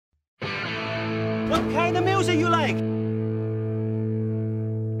What kind of music you like?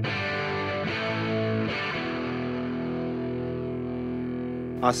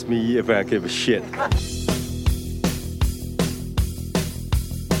 Ask me if I give a shit.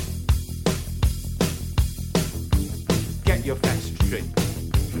 Get your facts straight.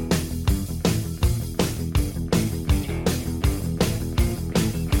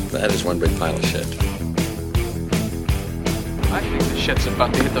 That is one big pile of shit. I think the shit's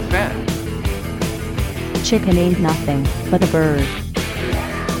about to hit the fan. Chicken ain't nothing but a bird.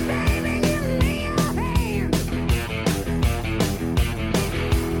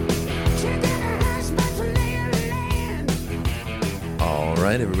 All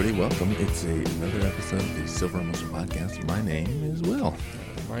right, everybody, welcome. It's another episode of the Silver Emotion Podcast. My name is Will.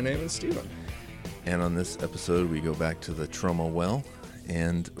 My name is Steven. And on this episode, we go back to the Trauma Well,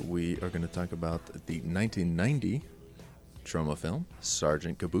 and we are going to talk about the 1990 trauma film,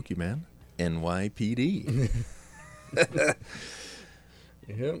 Sergeant Kabukiman, NYPD.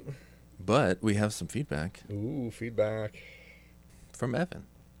 Yep. But we have some feedback Ooh, feedback. from Evan.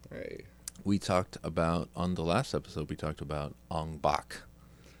 Hey. We talked about, on the last episode, we talked about Ong Bak,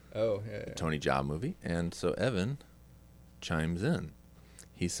 Oh, yeah. Tony Jaa movie. And so Evan chimes in.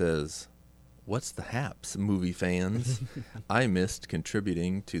 He says, "What's the haps, movie fans? I missed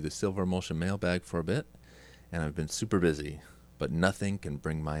contributing to the Silver Emulsion mailbag for a bit, and I've been super busy, but nothing can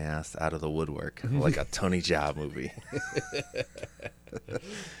bring my ass out of the woodwork like a Tony Jaa movie."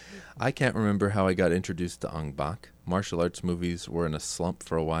 I can't remember how I got introduced to Ong Bak. Martial arts movies were in a slump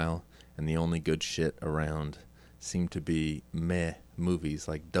for a while, and the only good shit around seemed to be meh movies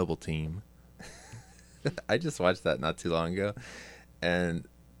like Double Team. I just watched that not too long ago, and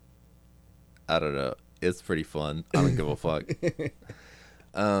I don't know, it's pretty fun. I don't give a fuck.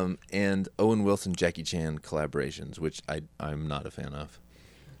 And Owen Wilson, Jackie Chan collaborations, which I'm not a fan of.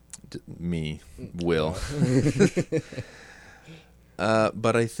 Will.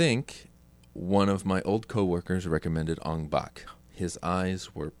 But I think one of my old coworkers recommended Ong Bak. His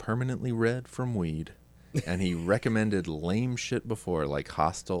eyes were permanently red from weed, and he recommended lame shit before, like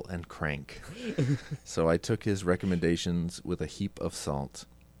Hostel and Crank. So I took his recommendations with a heap of salt.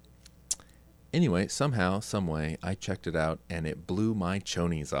 Anyway, somehow, someway, I checked it out, and it blew my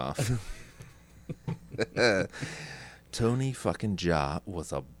chonies off. Tony fucking Jaa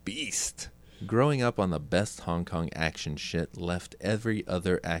was a beast. Growing up on the best Hong Kong action shit left every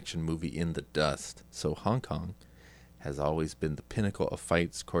other action movie in the dust. So Hong Kong has always been the pinnacle of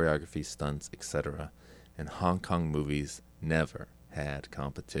fights, choreography, stunts, etc. And Hong Kong movies never had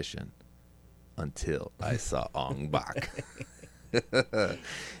competition until I saw Ong Bak.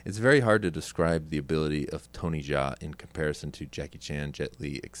 It's very hard to describe the ability of Tony Jaa in comparison to Jackie Chan, Jet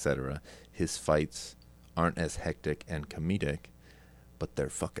Li, etc. His fights aren't as hectic and comedic, but they're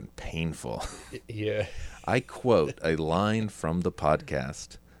fucking painful. Yeah. I quote a line from the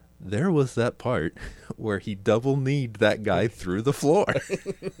podcast. "There was that part where he double-kneed that guy through the floor."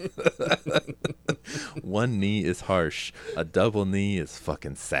 One knee is harsh. A double knee is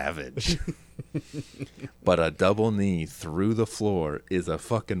fucking savage. But a double knee through the floor is a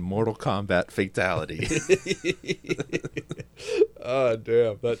fucking Mortal Kombat fatality. Oh,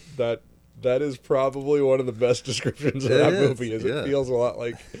 damn. That is probably one of the best descriptions of that movie. It feels a lot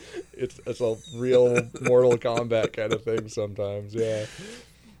like it's a real Mortal Kombat kind of thing sometimes. Yeah.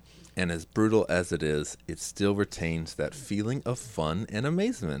 And as brutal as it is, it still retains that feeling of fun and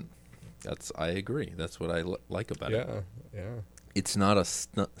amazement. I agree. That's what I like about it. Yeah. It's not a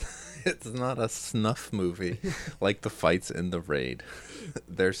snuff movie like the fights in The Raid.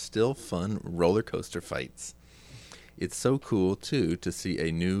 They're still fun roller coaster fights. It's so cool, too, to see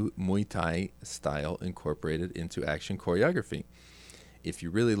a new Muay Thai style incorporated into action choreography. If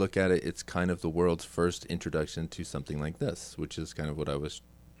you really look at it, it's kind of the world's first introduction to something like this, which is kind of what I was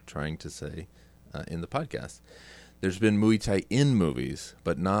trying to say in the podcast. There's been Muay Thai in movies,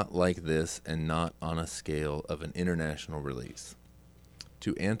 but not like this and not on a scale of an international release.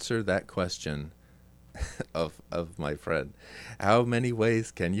 To answer that question of my friend, how many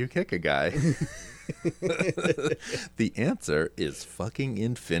ways can you kick a guy? The answer is fucking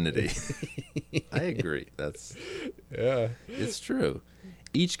infinity. I agree. It's true.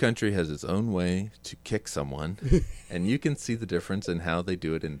 Each country has its own way to kick someone, and you can see the difference in how they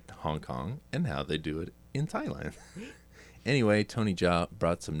do it in Hong Kong and how they do it in Thailand. Anyway, Tony Jaa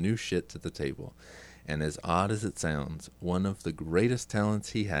brought some new shit to the table, and as odd as it sounds, one of the greatest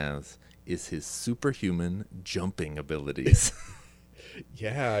talents he has is his superhuman jumping abilities.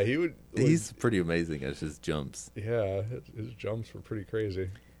 Yeah, he's pretty amazing at his jumps. Yeah, his jumps were pretty crazy.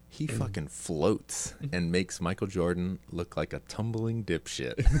 He fucking floats and makes Michael Jordan look like a tumbling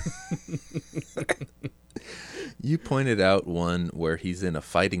dipshit. You pointed out one where he's in a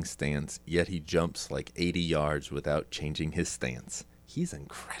fighting stance, yet he jumps like 80 yards without changing his stance. He's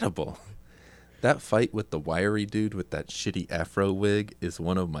incredible. That fight with the wiry dude with that shitty afro wig is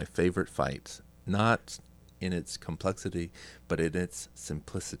one of my favorite fights. Not in its complexity, but in its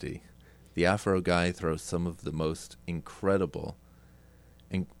simplicity. The afro guy throws some of the most incredibly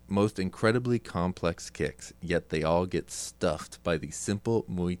complex kicks, yet they all get stuffed by these simple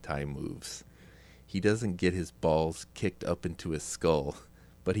Muay Thai moves. He doesn't get his balls kicked up into his skull,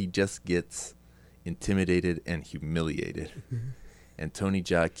 but he just gets intimidated and humiliated. And Tony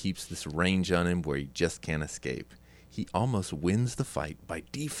Jaa keeps this range on him where he just can't escape. He almost wins the fight by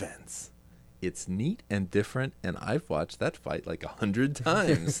defense. It's neat and different, and I've watched that fight like 100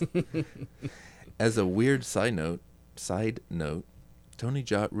 times. As a weird side note, Tony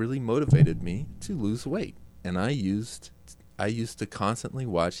Jaa really motivated me to lose weight, and I used to constantly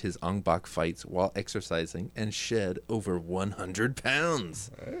watch his Ong Bak fights while exercising and shed over 100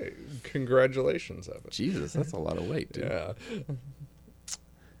 pounds. Hey, congratulations, Evan. Jesus, that's a lot of weight, dude. Yeah.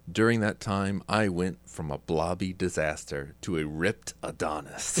 During that time, I went from a blobby disaster to a ripped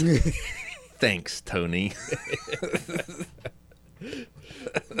Adonis. Thanks, Tony.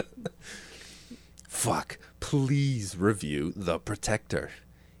 Fuck. Please review The Protector.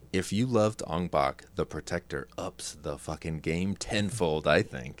 If you loved Ong Bak, The Protector ups the fucking game tenfold, I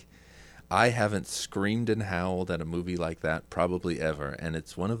think. I haven't screamed and howled at a movie like that probably ever, and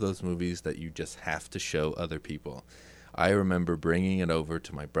it's one of those movies that you just have to show other people. I remember bringing it over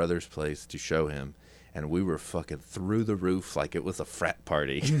to my brother's place to show him, and we were fucking through the roof like it was a frat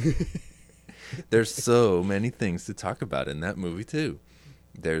party. There's so many things to talk about in that movie, too.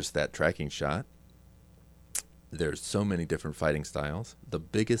 There's that tracking shot. There's so many different fighting styles. The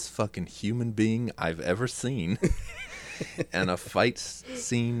biggest fucking human being I've ever seen. And a fight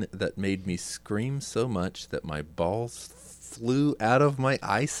scene that made me scream so much that my balls flew out of my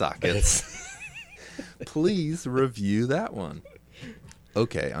eye sockets. Please review that one.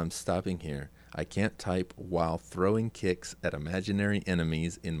 Okay, I'm stopping here. I can't type while throwing kicks at imaginary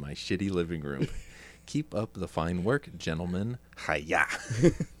enemies in my shitty living room. Keep up the fine work, gentlemen. Hiya.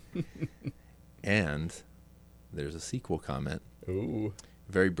 And there's a sequel comment. Ooh.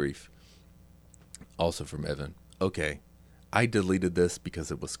 Very brief. Also from Evan. Okay, I deleted this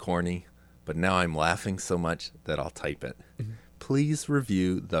because it was corny, but now I'm laughing so much that I'll type it. Please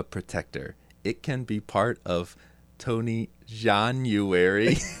review The Protector. It can be part of Tony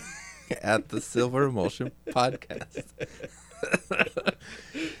January at the Silver Emulsion podcast.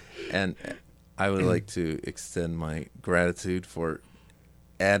 And I would like to extend my gratitude for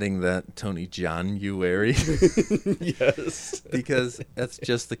adding that Tony January. Yes. Because that's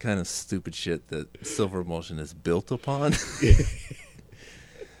just the kind of stupid shit that Silver Emulsion is built upon.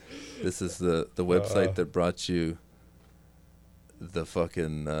 This is the website that brought you the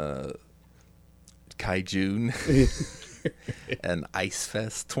fucking Kaijun and Ice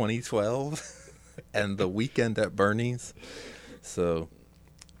Fest 2012 and the Weekend at Bernie's. So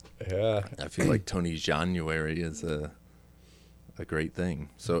yeah, I feel like Tony January is a great thing.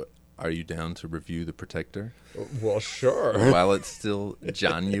 So are you down to review The Protector? Well, sure. While it's still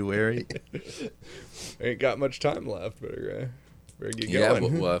January? Ain't got much time left, but better get Yeah,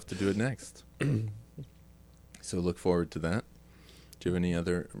 going. we'll have to do it next. So look forward to that. Do you have any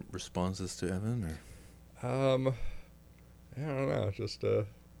other responses to Evan? Or? I don't know. Just I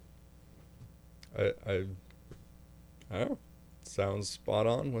don't know. Sounds spot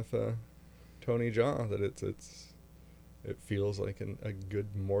on with Tony Jaa that it feels like a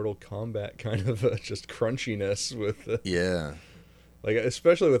good Mortal Kombat kind of just crunchiness with Yeah, like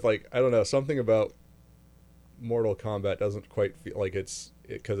especially with like I don't know, something about Mortal Kombat doesn't quite feel like it's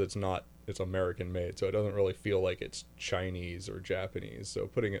American made, so it doesn't really feel like it's Chinese or Japanese. So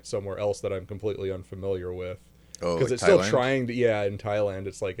putting it somewhere else that I'm completely unfamiliar with, because like it's Thailand? still trying to in Thailand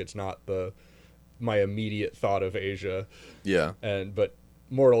it's like it's not my immediate thought of Asia. Yeah. But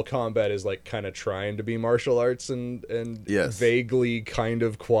Mortal Kombat is like kind of trying to be martial arts and Yes. vaguely kind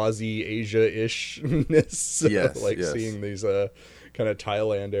of quasi Asia-ishness. So, Yes, like yes. seeing these kind of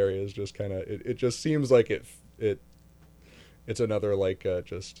Thailand areas just kind of it just seems like it's another like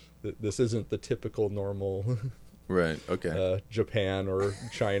just this isn't the typical normal Right. Okay. Japan or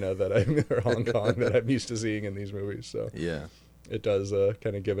China or Hong Kong that I'm used to seeing in these movies. So Yeah. it does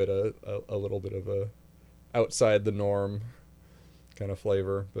kind of give it a little bit of a outside the norm kind of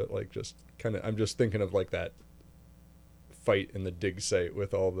flavor, but like just kind of I'm just thinking of like that fight in the dig site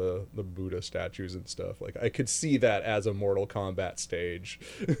with all the Buddha statues and stuff. Like I could see that as a Mortal Kombat stage.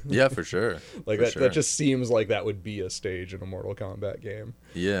 Yeah, for sure. Like For that sure. that just seems like that would be a stage in a Mortal Kombat game.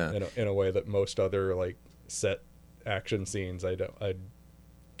 Yeah. In a way that most other like set action scenes I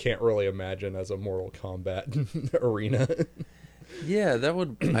can't really imagine as a Mortal Kombat arena. Yeah,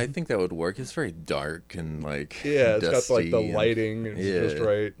 I think that would work. It's very dark and like Yeah, it's dusty got like the and- lighting. It's just Yeah.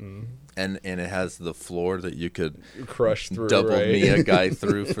 right and it has the floor that you could crush through. double right? knee a guy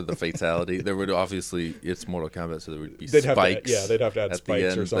through for the fatality. There would obviously, it's Mortal Kombat, so there would be They'd spikes. they'd have to add at the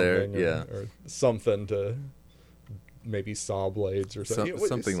spikes or end something, there. or something to maybe saw blades or something.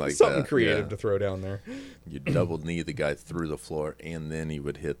 Something like something that, creative yeah. to throw down there. You double knee the guy through the floor, and then he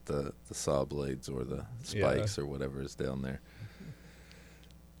would hit the saw blades or the spikes or whatever is down there.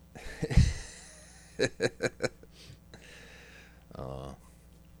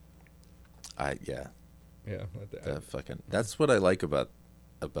 Yeah, That's what I like about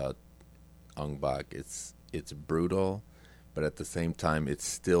Ong Bak. It's brutal, but at the same time it's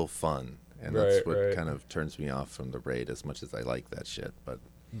still fun, and that's what kind of turns me off from the raid. As much as I like that shit, but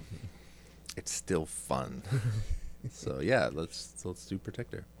it's still fun. So yeah, let's do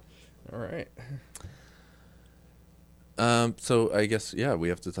Protector. all right. So I guess we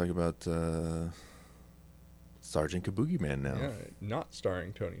have to talk about Sergeant Kabukiman now. Yeah, not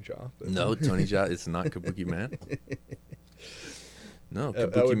starring Tony Jaa. but- No, Tony Jaa is not Kabukiman. No,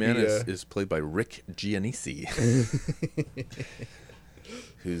 That would Kabukiman be, is played by Rick Giannissi,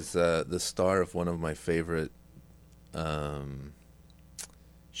 who's the star of one of my favorite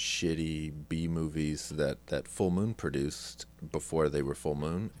shitty B movies that Full Moon produced before they were Full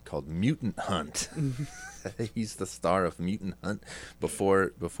Moon, called Mutant Hunt. He's the star of Mutant Hunt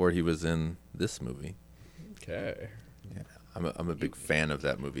before he was in this movie. Okay. Yeah, I'm a big fan of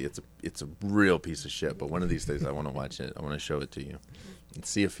that movie. It's a real piece of shit, but one of these days I want to watch it. I want to show it to you and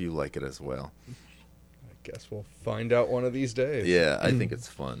see if you like it as well. I guess we'll find out one of these days. Yeah, I think it's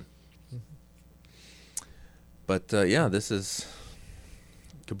fun. But this is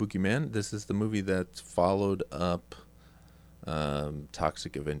Kabukiman. This is the movie that followed up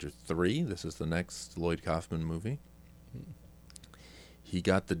Toxic Avenger 3. This is the next Lloyd Kaufman movie. He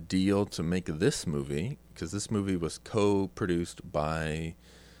got the deal to make this movie because this movie was co-produced by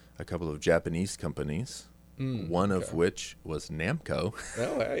a couple of Japanese companies, one of which was Namco,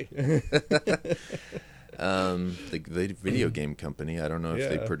 Oh, hey. the video game company. I don't know if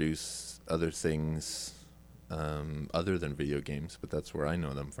they Yeah. produce other things other than video games, but that's where I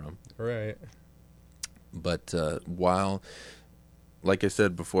know them from. Right. But while, like I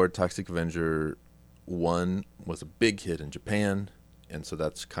said before, Toxic Avenger 1 was a big hit in Japan, and so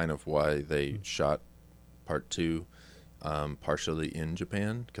that's kind of why they shot Part 2 partially in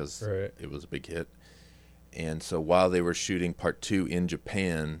Japan, because it was a big hit. And so while they were shooting Part 2 in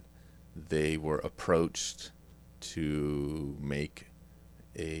Japan, they were approached to make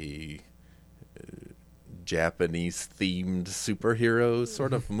a Japanese-themed superhero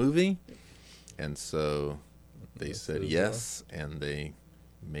sort of movie. And so they said yes, and they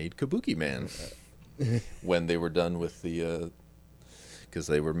made Kabukiman when they were done with the... because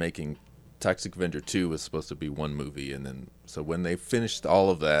they were making... Toxic Avenger 2 was supposed to be one movie, and then... So when they finished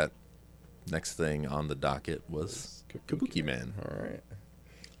all of that, next thing on the docket was Kabukiman. All right.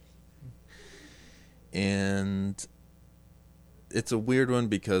 And it's a weird one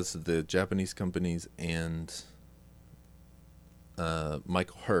because the Japanese companies and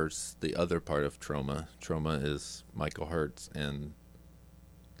Michael Hertz, the other part of Troma is Michael Hertz and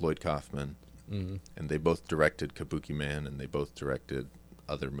Lloyd Kaufman, and they both directed Kabukiman, and they both directed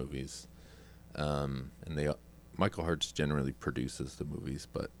other movies, and Michael Hertz generally produces the movies,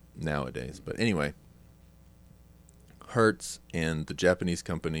 but nowadays. But anyway, Hertz and the Japanese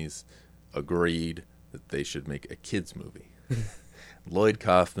companies agreed that they should make a kids movie. Lloyd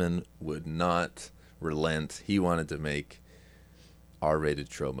Kaufman would not relent. He wanted to make R-rated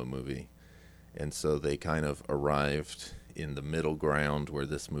Troma movie, and so they kind of arrived in the middle ground where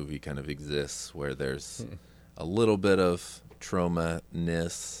this movie kind of exists, where there's a little bit of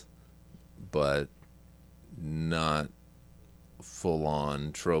Troma-ness, but not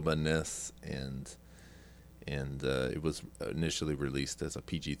full-on Troma-ness, and it was initially released as a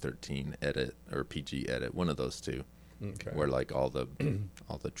PG-13 edit or PG edit, one of those two. Okay. Where like all the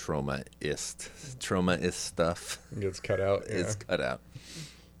trauma-ist stuff Gets cut out. Yeah. is cut out.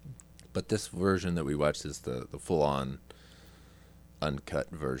 But this version that we watched is the full-on uncut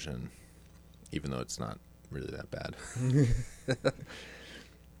version, even though it's not really that bad.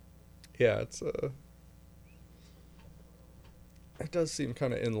 Yeah, it's it does seem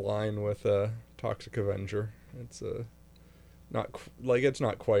kind of in line with Toxic Avenger. It's like it's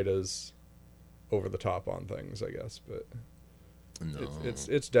not quite as over the top on things, I guess, but No.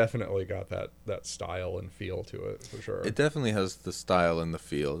 it's definitely got that style and feel to it for sure. It definitely has the style and the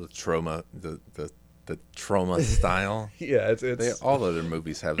feel, the trauma, the trauma style. Yeah, it's All other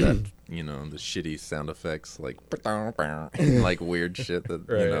movies have that, the shitty sound effects, like like weird shit that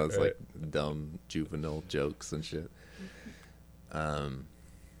Right, it's right. like dumb juvenile jokes and shit.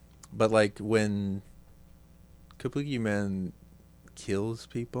 But like when Kabukiman kills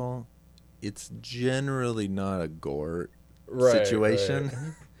people, it's generally not a gore situation.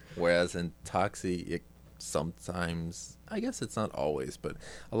 Right. Whereas in Toxie, it sometimes, I guess it's not always, but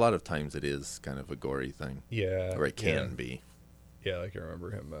a lot of times it is kind of a gory thing. Yeah, Or it can be. Yeah, like I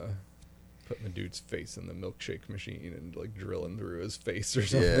remember him putting the dude's face in the milkshake machine and like drilling through his face or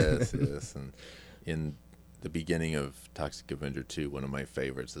something. Yes. And in the beginning of Toxic Avenger 2, one of my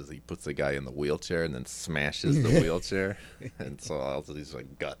favorites is he puts the guy in the wheelchair and then smashes the wheelchair. And so all of these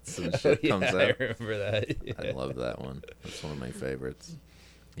like guts and shit comes out. I remember that. Yeah. I love that one. That's one of my favorites.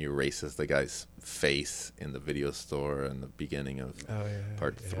 He erases the guy's face in the video store in the beginning of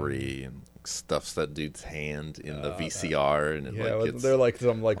part 3 and stuffs that dude's hand in the VCR and it gets... they're like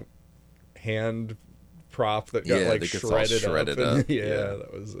some like hand prop that got like that gets all shredded up. And, yeah.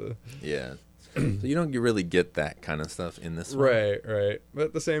 That was Yeah. So you don't really get that kind of stuff in this one. right. But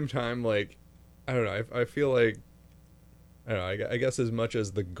at the same time, like I don't know, I feel like I don't know. I guess as much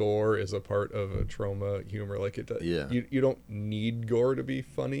as the gore is a part of a trauma humor, like it does, you don't need gore to be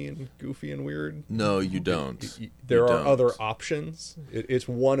funny and goofy and weird. No, you don't. There are other options. It's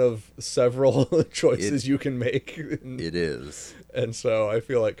one of several choices you can make. It is. And so I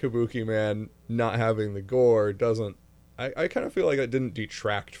feel like Kabukiman not having the gore doesn't. I kind of feel like it didn't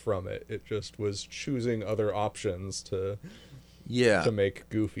detract from it. It just was choosing other options to make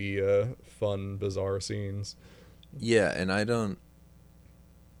goofy, fun, bizarre scenes. Yeah, and I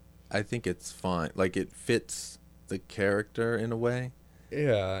think it's fine. Like, it fits the character in a way.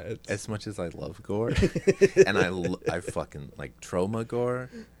 Yeah. As much as I love gore. And I fucking like trauma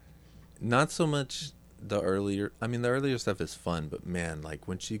gore. Not so much the earlier stuff is fun, but man, like,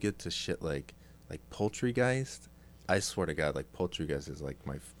 once you get to shit like Poultrygeist, I swear to God, like, Poultrygeist is like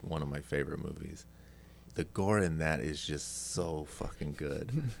one of my favorite movies. The gore in that is just so fucking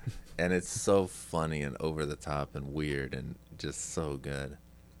good. And it's so funny and over the top and weird and just so good.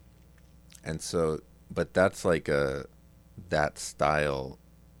 And so, but that's like that style,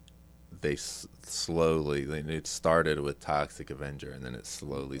 they slowly, it started with Toxic Avenger and then it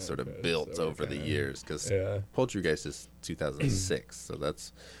slowly sort of built over the years. Because Poultrygeist is 2006, so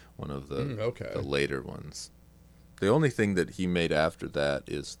that's one of the later ones. The only thing that he made after that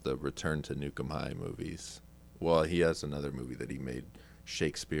is the Return to Nukem High movies. Well, he has another movie that he made,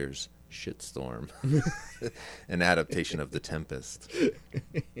 Shakespeare's Shitstorm, an adaptation of The Tempest.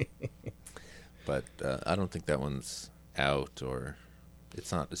 But I don't think that one's out, or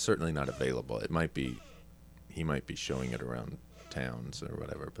it's certainly not available. It might be, he might be showing it around towns or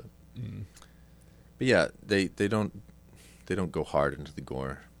whatever. But yeah, they don't go hard into the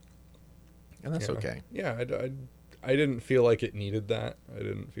gore, and that's okay. Yeah, I didn't feel like it needed that. I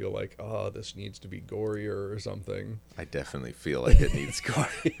didn't feel like, this needs to be gorier or something. I definitely feel like it needs gore.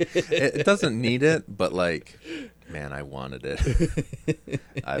 It doesn't need it, but like, man, I wanted it.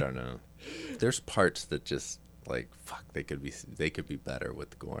 I don't know. There's parts that just like, fuck, they could be better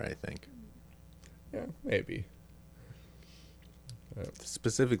with gore, I think. Yeah, maybe.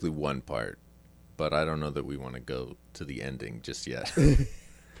 Specifically one part, but I don't know that we want to go to the ending just yet.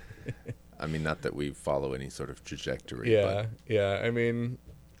 I mean, not that we follow any sort of trajectory. Yeah. I mean,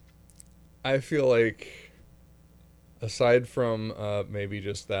 I feel like, aside from maybe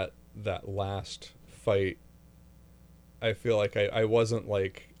just that last fight, I feel like I wasn't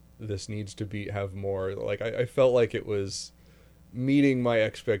like, this needs to have more. Like, I felt like it was meeting my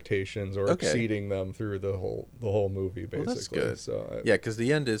expectations or exceeding them through the whole movie, basically. Well, that's good. So yeah, because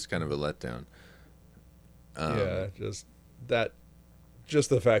the end is kind of a letdown. Just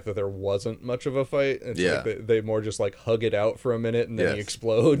the fact that there wasn't much of a fight. It's like they more just like hug it out for a minute and then he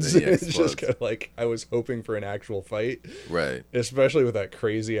explodes. It's just kind of like, I was hoping for an actual fight. Right. Especially with that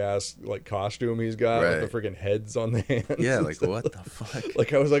crazy ass like costume he's got with the freaking heads on the hands. Yeah, like what the fuck?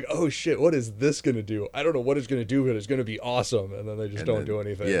 Like I was like, oh shit, what is this going to do? I don't know what it's going to do, but it's going to be awesome. And then they just don't do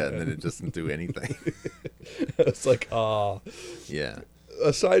anything. Yeah, and then it doesn't do anything. It's like, Yeah.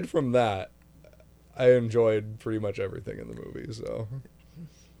 Aside from that, I enjoyed pretty much everything in the movie, so...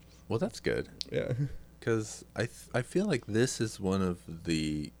 Well, that's good. Yeah. Because I feel like this is one of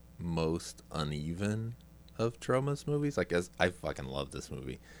the most uneven of Troma's movies. Like, as I fucking love this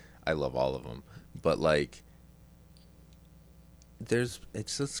movie. I love all of them. But, like,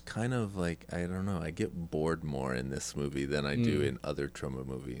 it's just kind of like, I don't know, I get bored more in this movie than I do in other Troma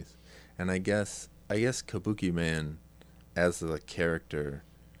movies. And I guess Kabukiman, as a character,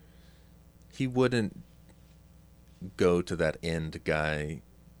 he wouldn't go to that end guy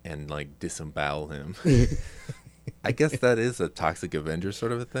and like disembowel him. I guess that is a Toxic Avenger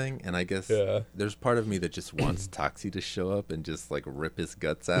sort of a thing, and I guess there's part of me that just wants Toxie to show up and just like rip his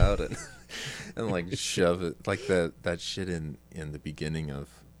guts out and and like shove it like that shit in the beginning of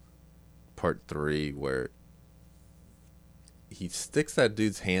part 3 where he sticks that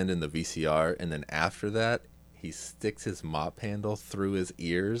dude's hand in the VCR, and then after that he sticks his mop handle through his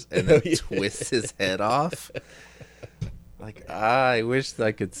ears and then twists his head off. Like, I wish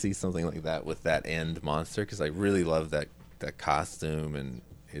I could see something like that with that end monster, because I really love that costume, and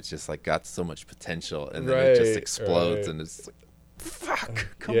it's just like got so much potential, and then it just explodes, and it's like, fuck,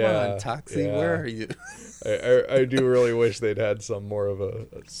 come on, Toxie, where are you? I do really wish they'd had some more of a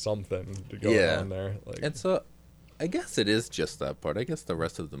something to go on there. Like, and so I guess it is just that part. I guess the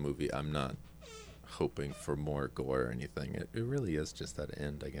rest of the movie, I'm not hoping for more gore or anything. It really is just that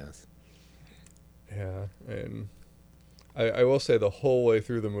end, I guess. Yeah, and I will say the whole way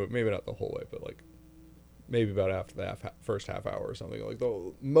through the movie, maybe not the whole way, but like maybe about after the first half hour or something, like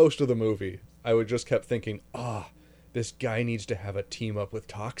most of the movie, I would just kept thinking, this guy needs to have a team up with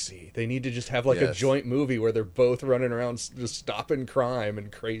Toxie. They need to just have like a joint movie where they're both running around just stopping crime in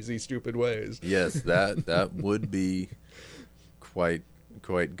crazy, stupid ways. Yes, that would be quite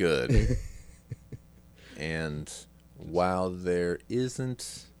good. And while there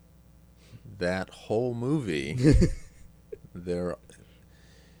isn't that whole movie,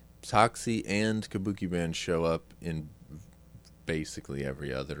 Toxie and Kabukiman show up in basically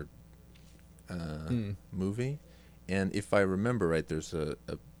every other movie. And if I remember right, there's a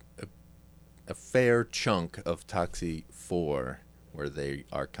fair chunk of Toxie 4 where they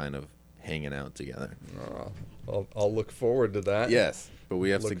are kind of hanging out together. I'll look forward to that. Yes, but we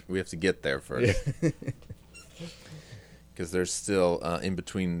have to get there first. Because there's still in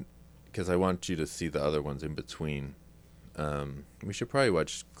between. Because I want you to see the other ones in between. We should probably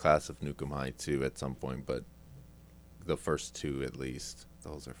watch Class of Nukem High 2 at some point, but the first 2 at least.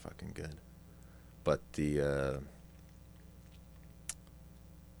 Those are fucking good. But the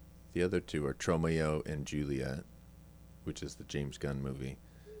other 2 are Tromeo and Juliet, which is the James Gunn movie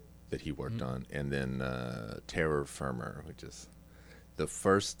that he worked on, and then Terror Firmer, which is the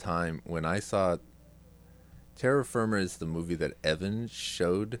first time when I saw Terror Firmer is the movie that Evan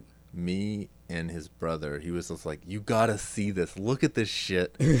showed me and his brother. He was just like, you gotta see this, look at this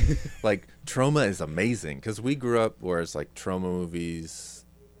shit. Like, Troma is amazing, because we grew up where it's like Troma movies,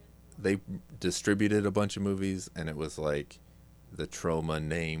 they distributed a bunch of movies, and it was like the Troma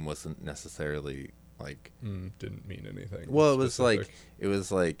name wasn't necessarily like didn't mean anything. Well, specific. it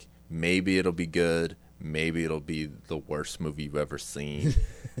was like maybe it'll be good, maybe it'll be the worst movie you've ever seen.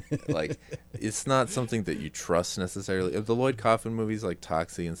 Like, it's not something that you trust necessarily. If the Lloyd Kaufman movies like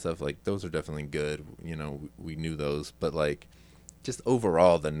Toxie and stuff, like, those are definitely good. You know, we knew those, but like, just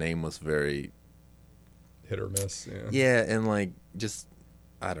overall, the name was very hit or miss. Yeah, and like, just,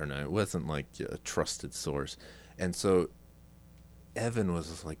 I don't know, it wasn't like a trusted source. And so Evan was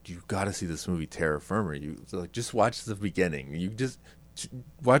just like, you got to see this movie, Terra Firma. You like, just watch the beginning. You just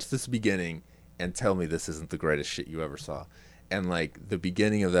watch this beginning and tell me this isn't the greatest shit you ever saw. And like, the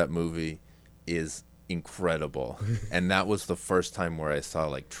beginning of that movie is incredible. And that was the first time where I saw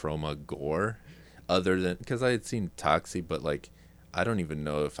like Troma gore, other than, because I had seen Toxie, but like, I don't even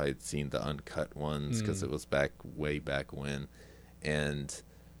know if I had seen the uncut ones, because it was way back when. And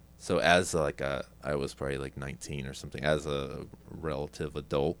so as like I was probably like 19 or something, as a relative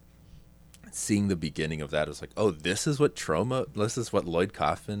adult, seeing the beginning of that, I was like, oh, this is what Lloyd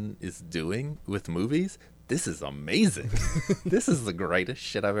Kaufman is doing with movies? This is amazing. This is the greatest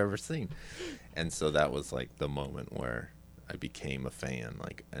shit I've ever seen. And so that was like the moment where I became a fan,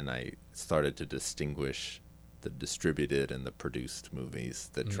 like, and I started to distinguish the distributed and the produced movies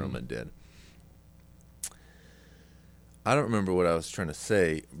that Troma did. I don't remember what I was trying to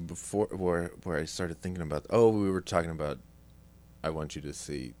say before, where I started thinking about. Oh, we were talking about, I want you to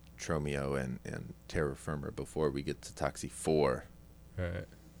see Tromeo and Terra Firma before we get to Toxie 4. All right.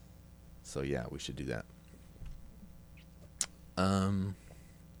 So yeah, we should do that.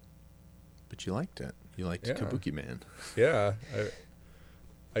 But you liked it. You liked Kabukiman. Yeah.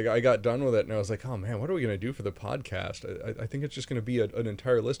 I got done with it, and I was like, oh man, what are we going to do for the podcast? I think it's just going to be an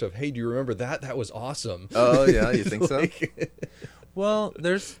entire list of, hey, do you remember that? That was awesome. Oh yeah, you think so? Well,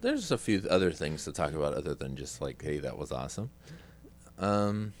 there's a few other things to talk about other than just like, hey, that was awesome.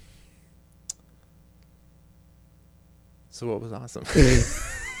 So So what was awesome?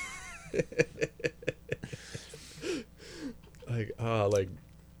 like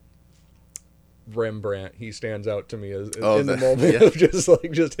Rembrandt, he stands out to me as Oh, in the the- moment yeah. of just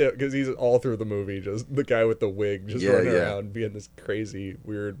him, because he's all through the movie, just the guy with the wig, just Yeah, running yeah. around being this crazy,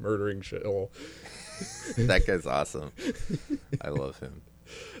 weird, murdering shithole. That guy's awesome. I love him.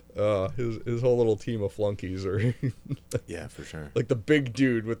 His whole little team of flunkies are Yeah, for sure. like the big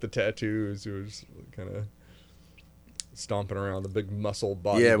dude with the tattoos who's kind of stomping around, the big muscle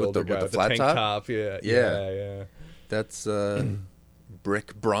bodybuilder Yeah, with the- guy with the with the flat tank top? top. Yeah. Yeah. That's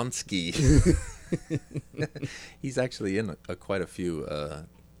Brick Bronski. He's actually in quite a few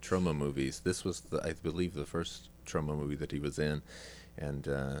Troma movies. This was, I believe, the first Troma movie that he was in,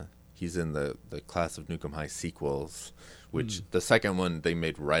 and he's in the Class of Nukem High sequels, which the second one they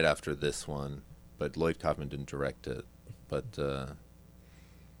made right after this one, but Lloyd Kaufman didn't direct it. But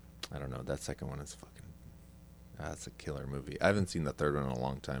I don't know, that second one is fucking... That's a killer movie. I haven't seen the third one in a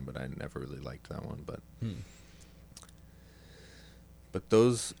long time, but I never really liked that one. But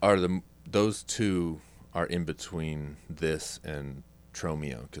those two are in between this and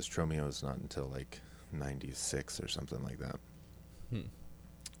Tromeo, because Tromeo is not until like 96 or something like that.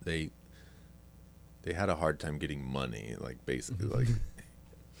 They had a hard time getting money, like basically like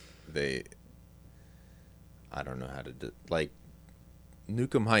I don't know how to do, like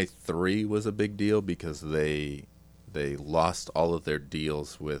Nukem High 3 was a big deal because they lost all of their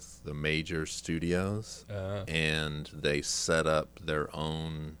deals with the major studios, and they set up their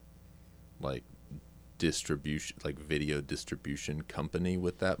own like distribution, like video distribution company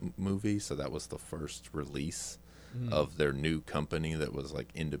with that movie. So that was the first release of their new company that was like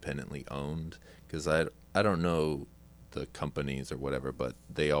independently owned. Because I don't know the companies or whatever, but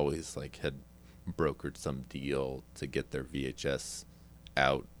they always like had brokered some deal to get their VHS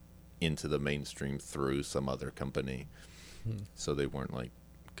out into the mainstream through some other company. So they weren't like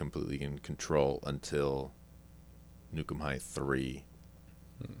completely in control until Nukem High 3.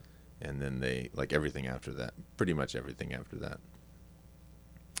 And then they, like everything after that, pretty much everything after that,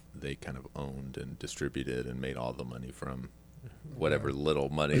 they kind of owned and distributed and made all the money from whatever little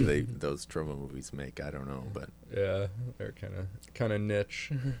money those Troma movies make. I don't know, but Yeah, they're kind of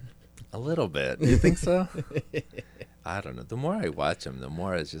niche. a little bit. You think so? I don't know. The more I watch them, the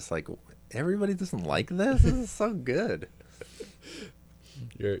more it's just like, everybody doesn't like this. This is so good.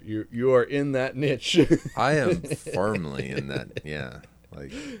 You are in that niche. I am firmly in that. Yeah,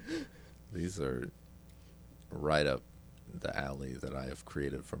 like these are right up the alley that I have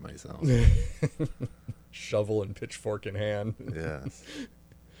created for myself. Shovel and pitchfork in hand. Yes.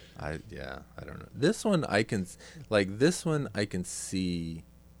 I don't know. This one I can see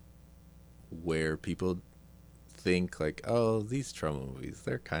where people think like, oh, these Troma movies,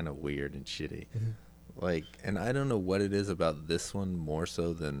 they're kind of weird and shitty. Like, and I don't know what it is about this one more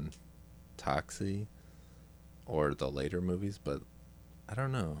so than Toxie or the later movies, but I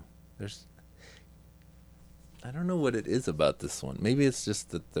don't know. I don't know what it is about this one. Maybe it's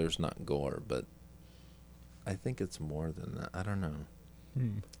just that there's not gore, but I think it's more than that. I don't know.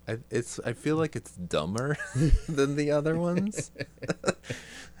 I feel like it's dumber than the other ones.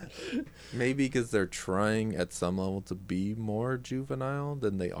 Maybe because they're trying at some level to be more juvenile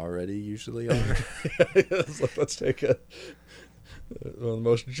than they already usually are. Let's take one of the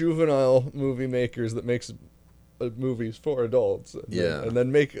most juvenile movie makers that makes movies for adults. And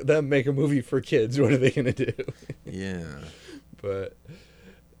then make a movie for kids. What are they gonna do? Yeah. But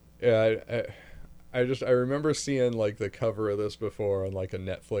yeah, I remember seeing like the cover of this before on like a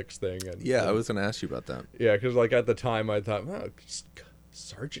Netflix thing, and I was gonna ask you about that. Yeah, because like at the time I thought, wow,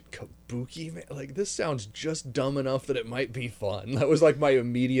 Sergeant Kabukiman, like this sounds just dumb enough that it might be fun. That was like my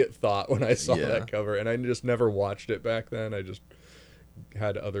immediate thought when I saw that cover, and I just never watched it back then. I just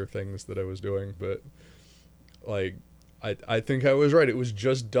had other things that I was doing, but like I think I was right. It was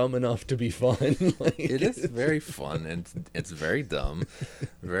just dumb enough to be fun. Like, it is very fun, and it's very dumb,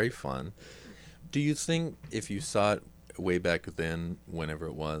 very fun. Do you think if you saw it way back then, whenever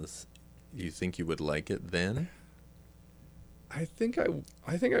it was, you think you would like it then? I think I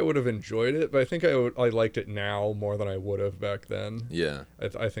would have enjoyed it, but I think I liked it now more than I would have back then. Yeah.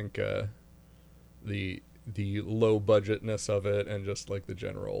 I think the low budgetness of it and just like the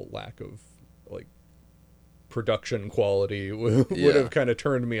general lack of like production quality would have kind of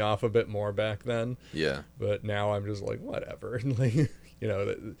turned me off a bit more back then. Yeah. But now I'm just like, whatever. Like, you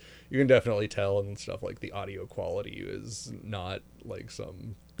know, you can definitely tell and stuff, like the audio quality is not like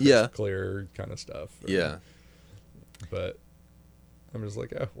some clear kind of stuff. But I'm just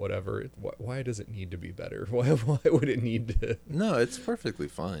like, whatever. Why does it need to be better? Why would it need to? No, it's perfectly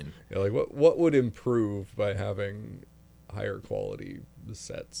fine. Yeah, like what would improve by having higher quality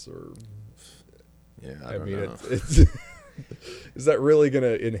sets or. Yeah, I don't mean, know. it's is that really going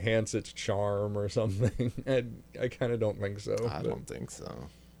to enhance its charm or something? I kind of don't think so. I don't think so.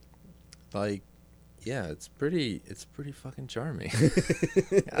 Like, yeah, it's pretty fucking charming.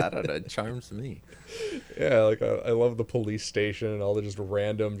 I don't know, it charms me. Yeah, like I love the police station and all the just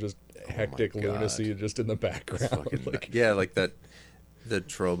random, just hectic God. lunacy just in the background. Fucking Like, yeah, like that, the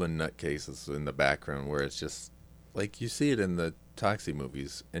Troban nutcases in the background where it's just like you see it in the Toxie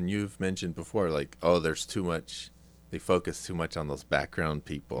movies, and you've mentioned before, like, oh, there's too much. They focus too much on those background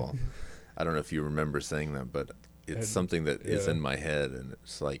people. I don't know if you remember saying that, but it's something that is in my head, and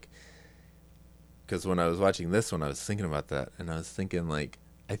it's like, because when I was watching this one, I was thinking about that, and I was thinking, like,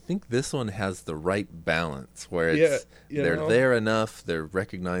 I think this one has the right balance where it's they're there enough, they're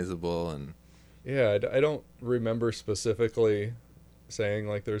recognizable, and yeah, I don't remember specifically saying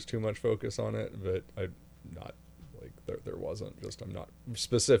like there's too much focus on it, but I'm not like there wasn't. Just I'm not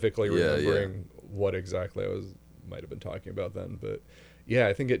specifically remembering what exactly I might have been talking about then, but yeah,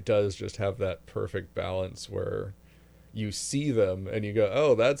 I think it does just have that perfect balance where you see them and you go,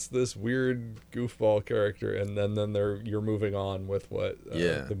 oh, that's this weird goofball character, and then you're moving on with what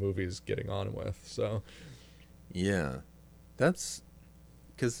the movie's getting on with. So yeah, that's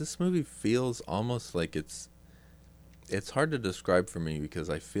because this movie feels almost like it's hard to describe for me, because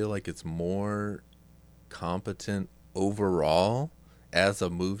I feel like it's more competent overall as a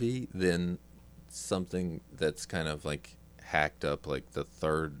movie than something that's kind of like hacked up, like the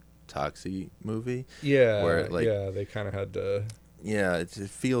third Toxie movie. Yeah, where like they kind of had to. Yeah, it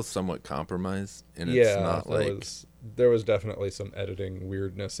feels somewhat compromised, and it's not like there was definitely some editing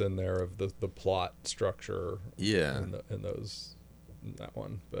weirdness in there of the plot structure. Yeah, in that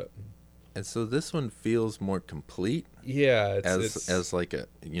one, but. And so this one feels more complete. Yeah, as like a,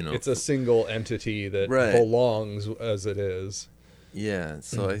 you know, it's a single entity that belongs as it is. Yeah,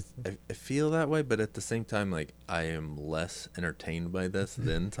 so I feel that way, but at the same time, like, I am less entertained by this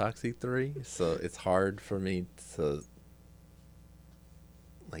than Toxie 3, so it's hard for me to,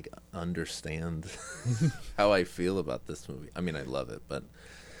 like, understand how I feel about this movie. I mean, I love it, but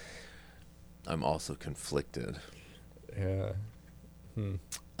I'm also conflicted. Yeah. Do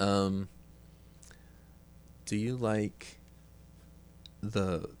you like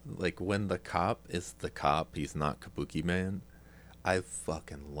when the cop is the cop, he's not Kabukiman? I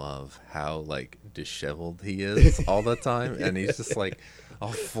fucking love how, like, disheveled he is all the time, and he's just, like,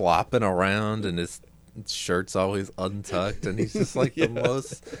 all flopping around, and his shirt's always untucked, and he's just, like, the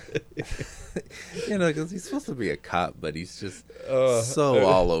most, you know, because he's supposed to be a cop, but he's just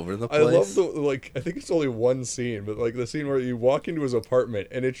all over the place. I love I think it's only one scene, but, like, the scene where you walk into his apartment,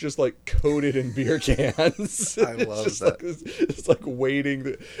 and it's just, like, coated in beer cans. I love that. It's, like, waiting,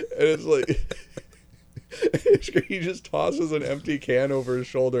 and it's, like... He just tosses an empty can over his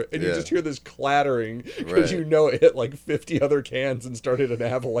shoulder, and you just hear this clattering because you know it hit like 50 other cans and started an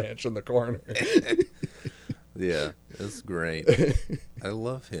avalanche in the corner. Yeah, it's great. I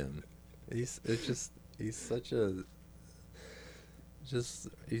love him. He's such a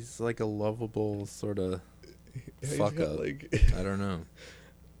he's like a lovable sort of fuck up. Like, I don't know.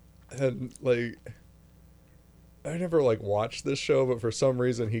 And like, I never like watched this show, but for some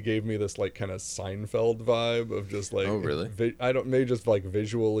reason he gave me this like kind of Seinfeld vibe of just like, oh really? Maybe just like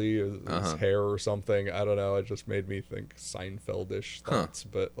visually his hair or something. I don't know. It just made me think Seinfeld-ish thoughts.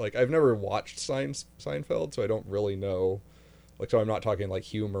 But like, I've never watched Seinfeld, so I don't really know. Like, so I'm not talking like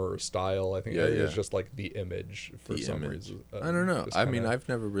humor or style. I think it's just like the image for some reason. I don't know. I mean, I've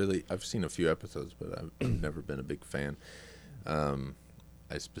seen a few episodes, but I've never been a big fan.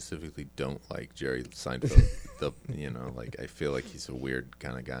 I specifically don't like Jerry Seinfeld. Like, I feel like he's a weird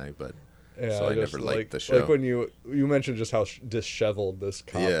kind of guy, but so I never liked the show. Like when you mentioned just how disheveled this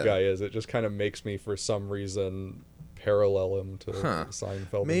cop guy is, it just kind of makes me for some reason parallel him to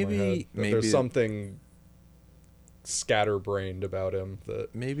Seinfeld. Maybe, in my head. maybe there's something scatterbrained about him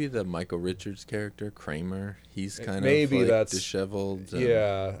that maybe the Michael Richards character Kramer, he's kind maybe of like that's disheveled.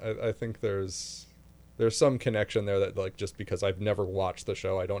 Yeah, I think there's some connection there that, like, just because I've never watched the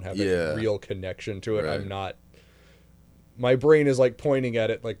show, I don't have any real connection to it. I'm not. My brain is like pointing at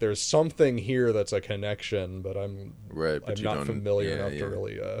it like there's something here that's a connection, but I'm not familiar enough to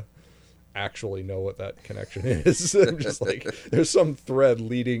really actually know what that connection is. I'm just like, there's some thread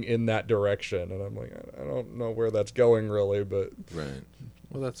leading in that direction, and I'm like, I don't know where that's going really, but right.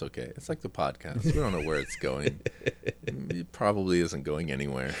 Well, that's okay. It's like the podcast. We don't know where it's going. It probably isn't going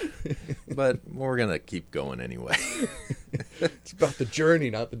anywhere, but we're gonna keep going anyway. It's about the journey,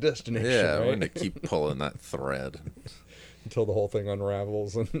 not the destination. Yeah, right? we're gonna keep pulling that thread until the whole thing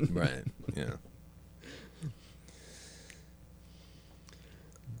unravels. Right. Yeah.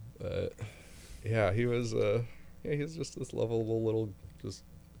 Yeah, he was he's just this lovable little just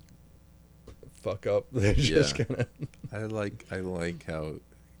fuck up that just kind of. I like how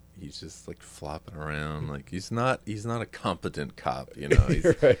he's just like flopping around, like he's not a competent cop, you know. He's,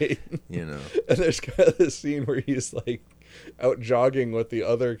 right. You know. And there's kind of this scene where he's like out jogging with the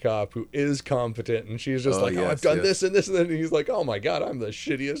other cop who is competent, and she's just like, I've done this and this, and then he's like, oh my god, I'm the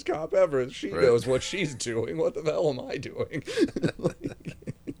shittiest cop ever. She knows what she's doing. What the hell am I doing?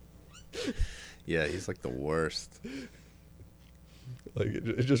 Yeah, he's like the worst. Like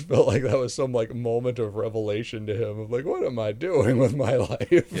it just felt like that was some like moment of revelation to him of like, what am I doing with my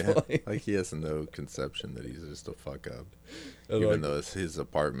life? Yeah, like he has no conception that he's just a fuck up, and even though his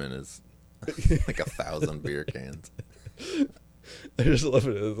apartment is like 1,000 beer cans. I just love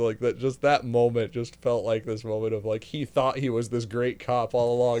it. It's like that. Just that moment just felt like this moment of like he thought he was this great cop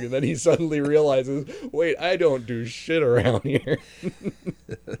all along, and then he suddenly realizes, wait, I don't do shit around here.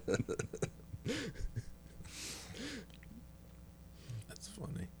 That's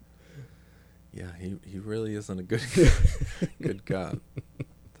funny. Yeah, he really isn't a good good cop.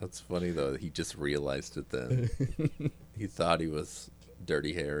 That's funny though. He just realized it then. He thought he was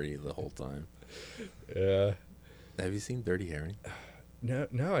Dirty Harry the whole time. Yeah. Have you seen Dirty Harry? No,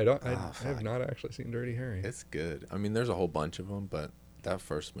 I don't. I have not actually seen Dirty Harry. It's good. I mean, there's a whole bunch of them, but that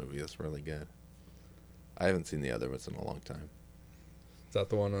first movie is really good. I haven't seen the other ones in a long time. Is that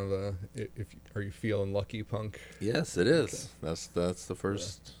the one of are you feeling lucky, punk? Yes, it is. Okay. That's the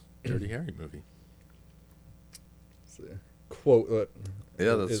first Dirty Harry movie. It's a quote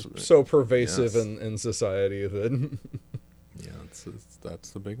that is so pervasive in society that. Yeah, that's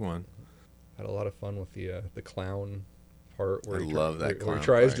the big one. Had a lot of fun with the clown part where where he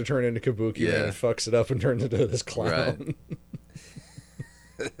tries to turn into Kabukiman and fucks it up and turns into this clown.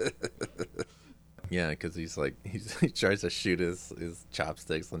 Right. Yeah, because he's like he tries to shoot his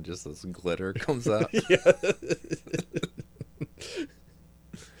chopsticks and just this glitter comes out. Yeah.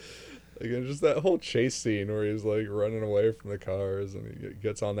 Again, just that whole chase scene where he's like running away from the cars and he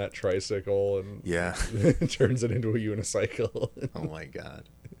gets on that tricycle and turns it into a unicycle. Oh my god,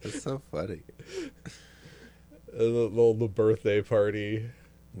 it's so funny. The birthday party.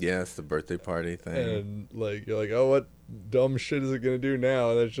 Yeah, it's the birthday party thing. And like you're like, oh, what dumb shit is it gonna do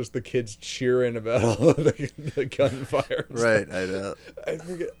now? And it's just the kids cheering about all of the gunfire. Right, I know.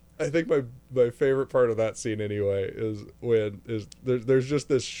 I think my favorite part of that scene anyway is when there's just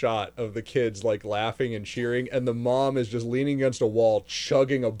this shot of the kids like laughing and cheering, and the mom is just leaning against a wall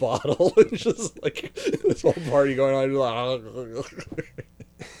chugging a bottle. And just like this whole party going on.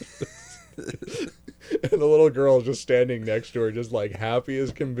 And the little girl is just standing next to her, just like happy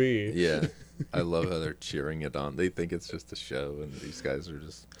as can be. Yeah, I love how they're cheering it on. They think it's just a show, and these guys are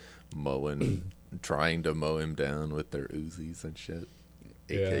just trying to mow him down with their Uzis and shit.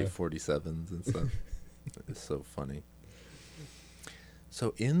 AK-47s and stuff. It's so funny.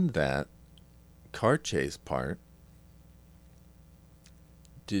 So in that car chase part,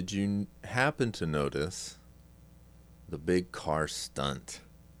 did you happen to notice the big car stunt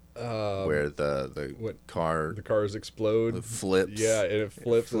where the cars explode, flips, and it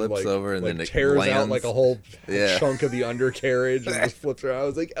flips and over and then it tears lands out like a whole chunk of the undercarriage and just flips around. I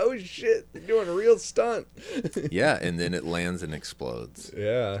was like, oh shit, they're doing a real stunt. Yeah, and then it lands and explodes.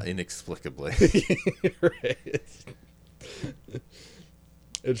 Yeah, inexplicably. Right.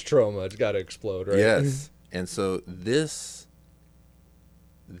 It's trauma. It's got to explode, right? Yes, and so this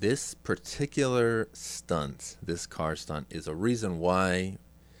particular stunt, this car stunt, is a reason why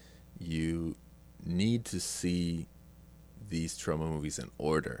you need to see these trauma movies in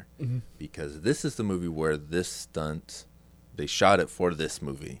order, because this is the movie where this stunt, they shot it for this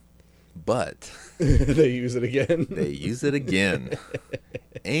movie, but they use it again.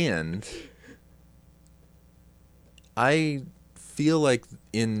 And I feel like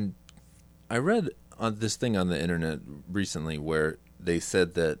I read on this thing on the internet recently where they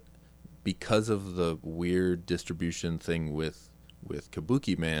said that because of the weird distribution thing with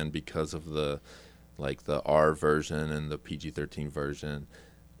Kabukiman, because of the R version and the PG-13 version,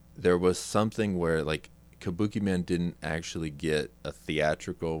 there was something where like Kabukiman didn't actually get a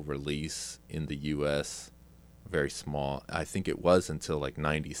theatrical release in the US, very small. I think it was until like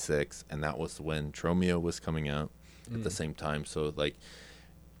 96, and that was when Tromeo was coming out at the same time. So like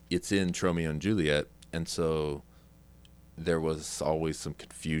it's in Tromeo and Juliet, and so there was always some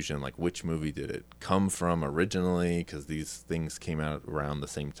confusion, like which movie did it come from originally, because these things came out around the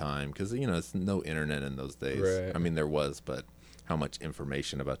same time, because it's no internet in those days. Right. I mean, there was, but how much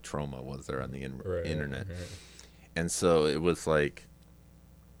information about trauma was there on the internet? Right. And so it was like,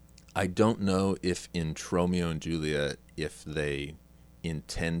 I don't know if in Tromeo and Juliet, if they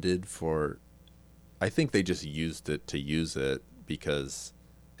intended for. I think they just used it to use it because,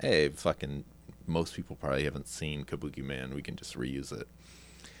 hey, fucking most people probably haven't seen Kabukiman. We can just reuse it.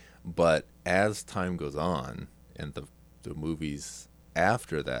 But as time goes on, and the movies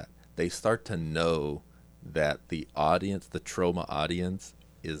after that, they start to know that the audience, the trauma audience,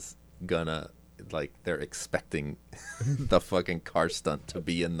 is gonna, like, they're expecting the fucking car stunt to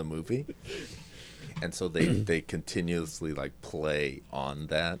be in the movie. And so they continuously, like, play on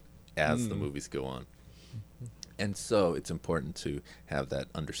that as the movies go on. And so it's important to have that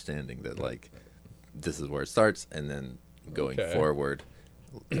understanding that, like, this is where it starts, and then going forward,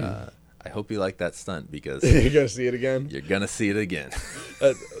 I hope you like that stunt because you're gonna see it again. You're gonna see it again.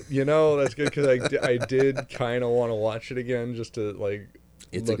 That's good because I did kind of want to watch it again just to like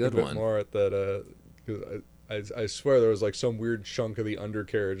it's look a good bit one. more at that. Because I swear there was like some weird chunk of the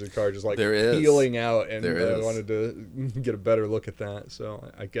undercarriage of the car just like peeling out, and I wanted to get a better look at that.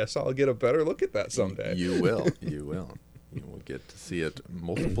 So I guess I'll get a better look at that someday. You will. You will. You will get to see it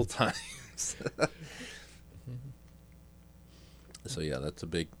multiple times. So yeah, that's a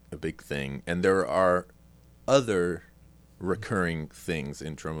big thing, and there are other recurring things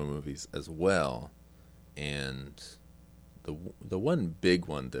in trauma movies as well, and the one big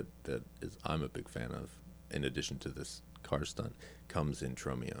one that is I'm a big fan of, in addition to this car stunt, comes in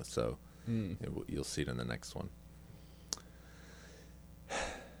Tromeo. So you'll see it in the next one. I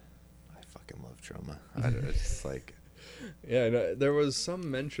fucking love Trauma. It's just like. Yeah, no, there was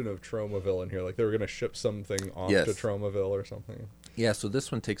some mention of Tromaville in here, like they were going to ship something off to Tromaville or something. Yeah, so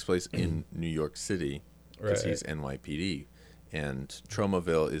this one takes place in New York City because he's NYPD, and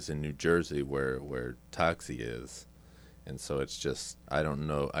Tromaville is in New Jersey where Taxi is, and so it's just, I don't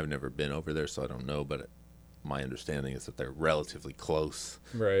know, I've never been over there, so I don't know, but my understanding is that they're relatively close,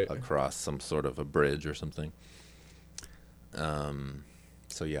 across some sort of a bridge or something.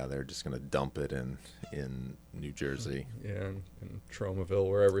 So yeah, they're just gonna dump it in New Jersey. Yeah, in Tromaville,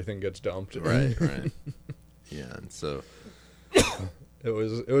 where everything gets dumped. Right. Yeah, and so it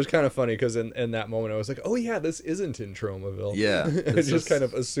was kind of funny because in that moment I was like, oh yeah, this isn't in Tromaville. Yeah, I just kind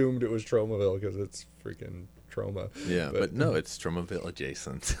of assumed it was Tromaville because it's freaking Troma. Yeah, but no, it's Tromaville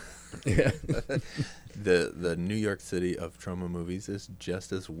adjacent. Yeah. The New York City of trauma movies is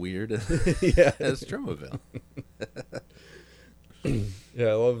just as weird as Tromaville. Yeah,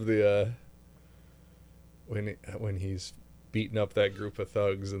 I love the when he's beating up that group of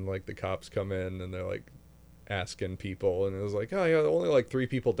thugs and like the cops come in and they're like asking people, and it was like, oh yeah, only like 3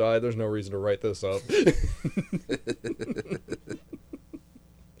 people died. There's no reason to write this up. It's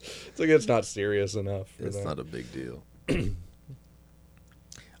like it's not serious enough. It's not a big deal. I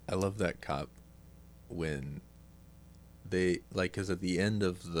love that cop when they like, because at the end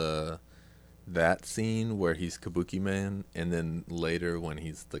of that scene where he's Kabukiman, and then later when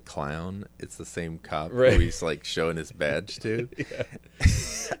he's the clown, it's the same cop who he's like showing his badge to.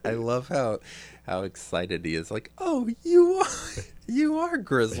 I love how excited he is, like, oh, you are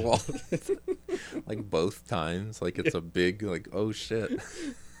Griswold. Like both times, like it's a big like, oh shit.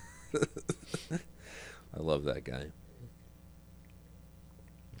 I love that guy.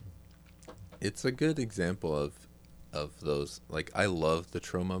 It's a good example of those, like, I love the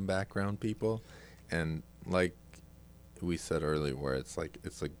trauma background people, and like we said earlier, where it's like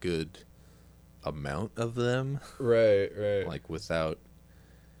it's a good amount of them, right, like without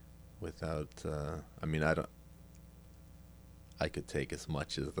I mean, I could take as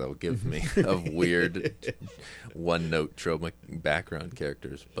much as they'll give me of weird one note trauma background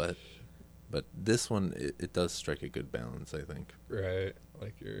characters, but this one it does strike a good balance, I think. Right,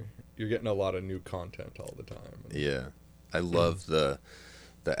 like you're getting a lot of new content all the time. Yeah, I love the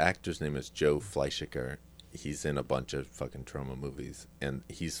actor's name is Joe Fleischiger. He's in a bunch of fucking trauma movies, and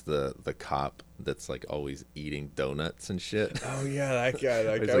he's the cop that's like always eating donuts and shit. Oh yeah, that guy.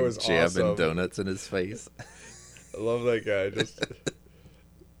 That guy like was jabbing awesome. donuts in his face. I love that guy. Just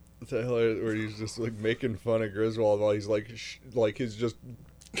where he's just like making fun of Griswold while he's like he's just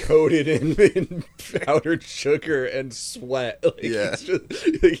coated in powdered sugar and sweat. Like, yeah,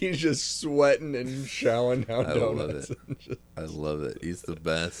 he's just sweating and chowing down donuts. I love it. He's the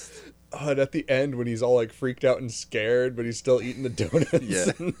best. Oh, and at the end when he's all like freaked out and scared, but he's still eating the donuts.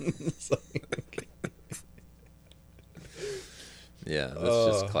 Yeah. Like... Yeah, that's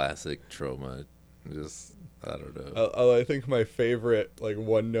just classic trauma. Just, I don't know. I think my favorite like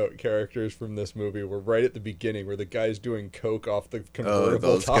one note characters from this movie were right at the beginning, where the guy's doing coke off the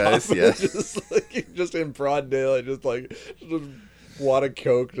convertible those top. guys, yeah. just in broad daylight, just a wad of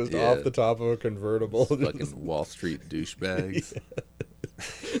coke just off the top of a convertible. Fucking Wall Street douchebags.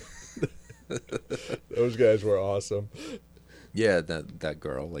 Those guys were awesome. Yeah, that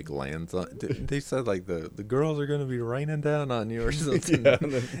girl like lands on. They said like the girls are gonna be raining down on you or something, Yeah,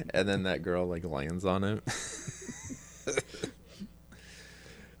 and then that girl like lands on him.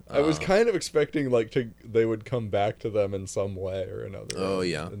 I was kind of expecting like they would come back to them in some way or another. Oh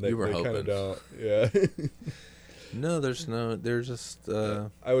yeah, and they, you were they hoping. Kind of don't. Yeah. No, there's no. There's just.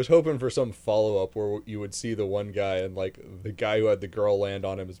 I was hoping for some follow up where you would see the one guy and like the guy who had the girl land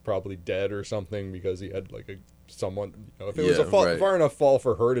on him is probably dead or something because he had like someone. You know, if it was a far enough fall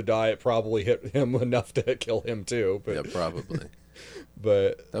for her to die, it probably hit him enough to kill him too. But yeah, probably.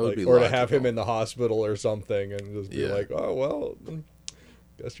 But that would be or logical. to have him in the hospital or something and just be like, oh well,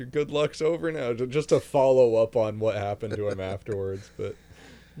 guess your good luck's over now. Just to follow up on what happened to him afterwards. But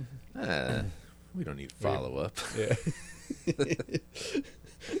we don't need follow up. Yeah.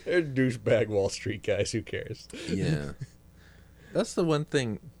 They're douchebag Wall Street guys. Who cares? Yeah. That's the one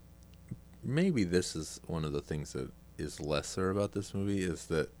thing. Maybe this is one of the things that is lesser about this movie is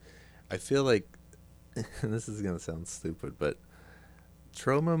that I feel like, and this is going to sound stupid, but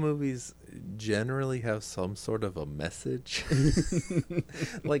trauma movies generally have some sort of a message.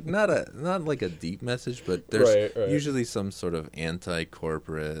 Like not like a deep message, but there's usually some sort of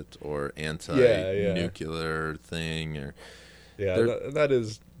anti-corporate or anti-nuclear thing or that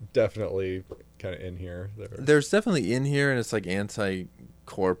is definitely kind of in here. There's definitely in here, and it's like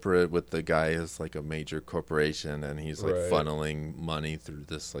anti-corporate with the guy as like a major corporation and he's like funneling money through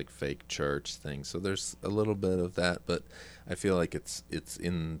this like fake church thing. So there's a little bit of that, but I feel like it's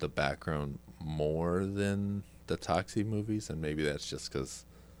in the background more than the Toxie movies, and maybe that's just because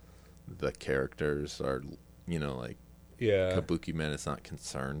the characters are, you know, like Kabukiman is not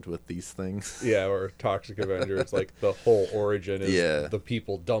concerned with these things. Yeah, or Toxic Avenger, it's like the whole origin is the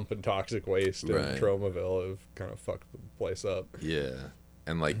people dumping toxic waste in Tromaville have kind of fucked the place up. Yeah,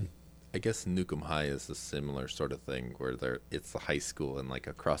 and like I guess Nukem High is a similar sort of thing where it's the high school and like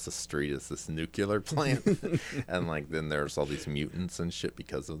across the street is this nuclear plant and like then there's all these mutants and shit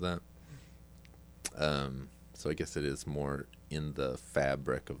because of that. So I guess it is more in the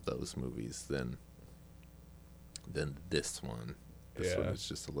fabric of those movies than this one. This one is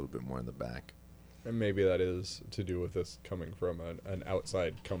just a little bit more in the back. And maybe that is to do with this coming from an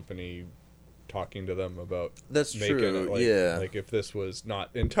outside company talking to them about making true. It, like, like if this was not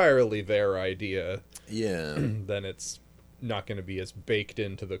entirely their idea, then it's not going to be as baked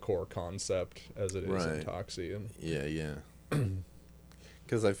into the core concept as it is in Toxie. And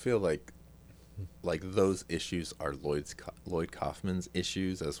because I feel like those issues are Lloyd Kaufman's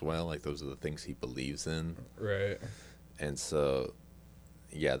issues as well. Like those are the things he believes in, right? And so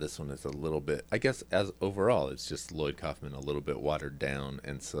this one is a little bit, I guess, as overall, it's just Lloyd Kaufman a little bit watered down,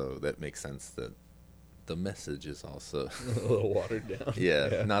 and so that makes sense that the message is also a little watered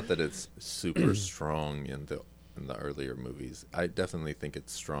down. Not that it's super strong in the earlier movies. I definitely think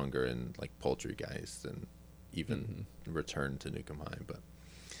it's stronger in like Poultrygeist and even Return to Nukem High, but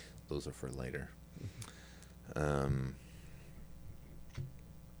those are for later.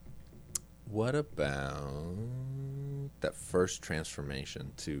 What about that first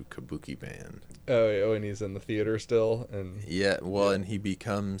transformation to Kabukiman? Oh, and he's in the theater still, and and he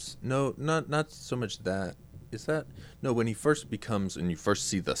becomes not so much that. Is that when he first becomes and you first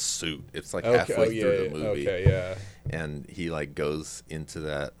see the suit? It's like halfway through the movie. And he like goes into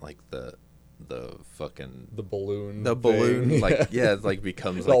that like the fucking balloon like it like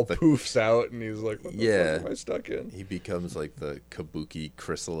becomes it like all poofs out and he's like, what the fuck am I stuck in? He becomes like the Kabuki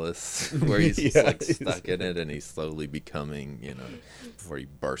chrysalis where he's just like stuck in it and he's slowly becoming, you know, before he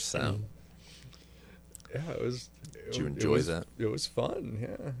bursts out. Did you enjoy that? It was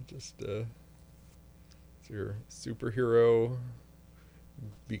fun. Just it's your superhero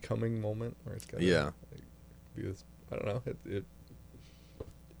becoming moment where it's got be this, I don't know,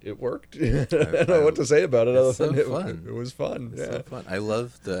 it worked. I don't know what to say about it other than it was fun. It's so fun. I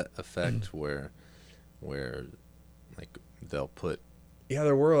love the effect where like they'll put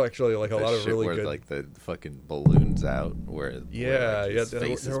there were actually like a lot of really good like the fucking balloons out where there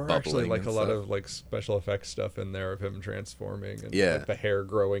were actually like a lot of like special effects stuff in there of him transforming and like the hair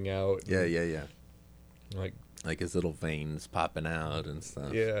growing out. Like his little veins popping out and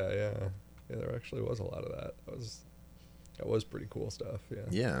stuff. There actually was a lot of that. That was pretty cool stuff.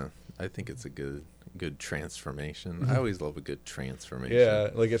 I think it's a good transformation. I always love a good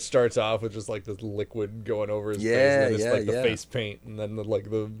transformation. Like it starts off with just like this liquid going over his face, and then it's like the face paint, and then the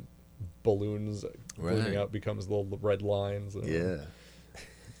balloons ballooning out becomes little red lines. And,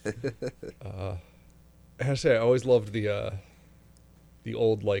 I have to say, I always loved the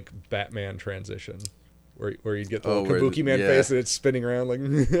old like Batman transition. Where you'd get the Kabukiman face and it's spinning around like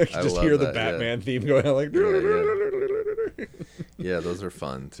I just hear the Batman theme going on like Yeah, those are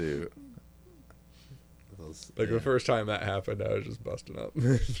fun too. Like the first time that happened, I was just busting up.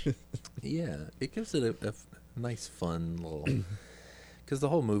 Yeah, it gives it a nice, fun little. Because the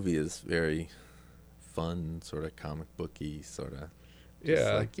whole movie is very fun, sort of comic booky, sort of.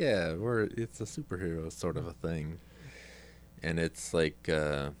 Yeah. Like, yeah, it's a superhero sort of a thing. And it's like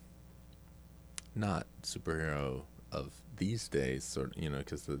not superhero of these days, sort of,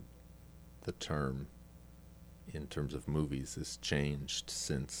 because the term in terms of movies has changed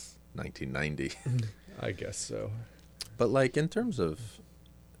since 1990. I guess so. But like in terms of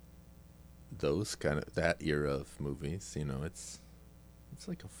those that era of movies, it's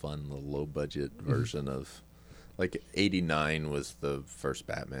like a fun little low budget version of, like, 89 was the first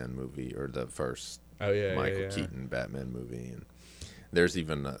Batman movie, or the first Michael Keaton Batman movie, and there's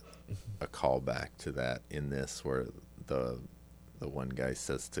even a callback to that in this, where the one guy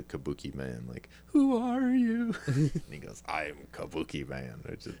says to Kabukiman, like, "Who are you?" And he goes, "I am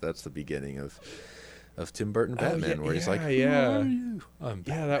Kabukiman." That's the beginning of Tim Burton Batman, where he's like, "Who are you?" I'm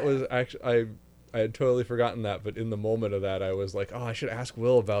Batman. That was actually I had totally forgotten that, but in the moment of that, I was like, "Oh, I should ask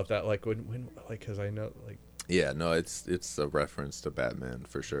Will about that." Like when because I know, like. Yeah, no, it's a reference to Batman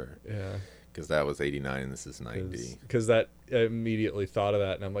for sure. Yeah, because that was 89 and this is 90. Because that, I immediately thought of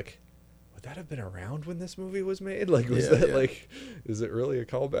that, and I'm like, would that have been around when this movie was made? Like, like, is it really a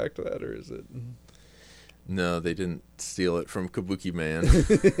callback to that, or is it? No, they didn't steal it from Kabukiman.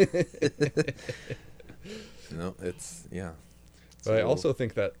 No, it's But so, I also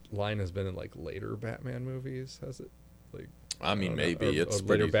think that line has been in like later Batman movies. Has it? Like, I mean, maybe it's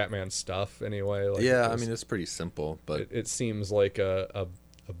later Batman stuff anyway. Like, yeah, I mean, it's pretty simple, but it seems like a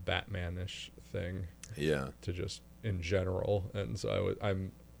Batman-ish thing. Yeah, to just in general, and so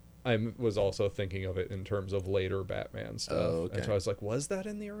I was also thinking of it in terms of later Batman stuff. Oh, okay. And so I was like, was that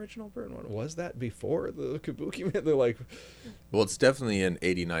in the original Burton one? Was that before the Kabukiman? They're like, well, it's definitely an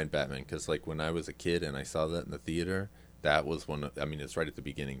 89 Batman, because like when I was a kid and I saw that in the theater, that was it's right at the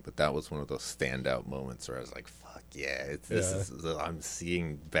beginning, but that was one of those standout moments where I was like, fuck yeah, I'm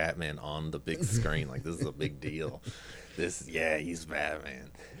seeing Batman on the big screen. Like, this is a big deal. He's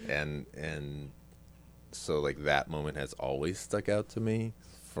Batman. And so like that moment has always stuck out to me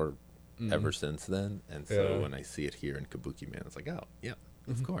for ever since then. And so when I see it here in Kabukiman, it's like, oh yeah,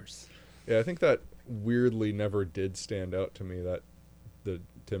 of course. Yeah, I think that weirdly never did stand out to me, that the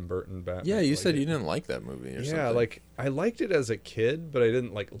Tim Burton Batman. Yeah, you said you didn't like that movie or something. Yeah, like I liked it as a kid, but I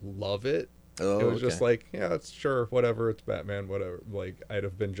didn't like love it. Oh, it was just like, yeah, it's sure, whatever, it's Batman, whatever. Like, I'd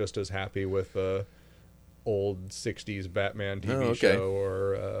have been just as happy with old 60s Batman TV show,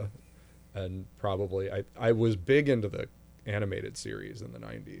 or and probably I was big into the animated series in the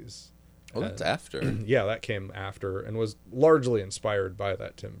 90s. Oh, that's after. Yeah, that came after and was largely inspired by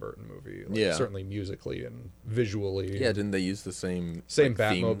that Tim Burton movie. Like, certainly musically and visually. Yeah, didn't they use the same like,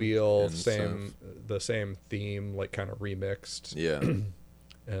 Batmobile, the same theme, like kind of remixed. Yeah.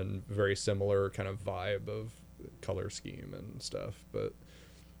 And very similar kind of vibe of color scheme and stuff. But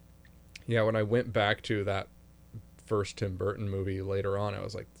yeah, when I went back to that first Tim Burton movie later on, I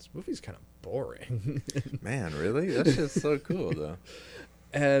was like, this movie's kind of boring. Man, really? That's just so cool, though.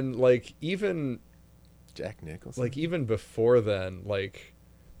 And like, even Jack Nicholson, like even before then, like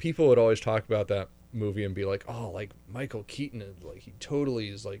people would always talk about that movie and be like, oh, like Michael Keaton, like he totally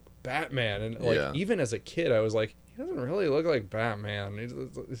is like Batman. And like even as a kid, I was like, he doesn't really look like Batman.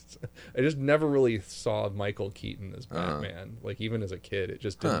 I just never really saw Michael Keaton as Batman. Like, even as a kid, it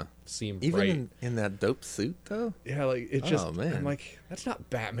just didn't seem even right. In that dope suit, though? Yeah, like, it just, I'm like, that's not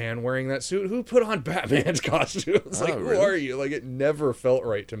Batman wearing that suit. Who put on Batman's costume? It's like, really? Who are you? Like, it never felt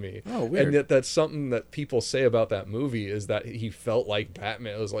right to me. Oh, weird. And yet that's something that people say about that movie, is that he felt like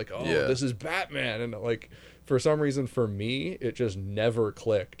Batman. It was like, oh, this is Batman. And like, for some reason, for me, it just never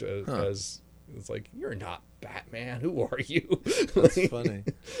clicked as it's like, you're not Batman. Who are you? That's funny.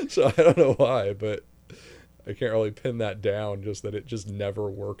 So I don't know why, but I can't really pin that down. Just that it just never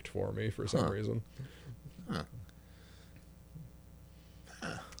worked for me for some reason. I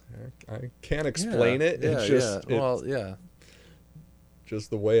can't explain it. It's just just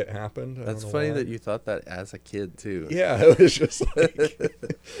the way it happened. That's funny that you thought that as a kid too. Yeah, it was just like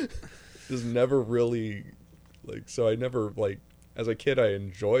just never really like. So I never like. As a kid, I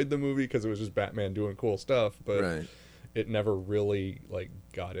enjoyed the movie because it was just Batman doing cool stuff, but it never really like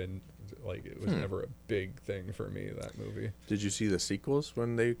got in. Like, it was never a big thing for me, that movie. Did you see the sequels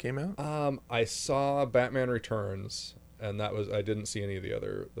when they came out? I saw Batman Returns, and that was, I didn't see any of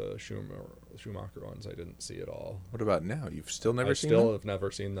the Schumacher ones. I didn't see at all. What about now? You've still never seen them? I still have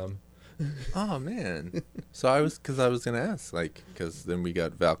never seen them. Oh man. So I was gonna ask, like, because then we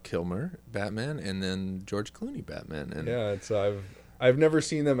got Val Kilmer Batman and then George Clooney Batman, and Yeah, it's I've never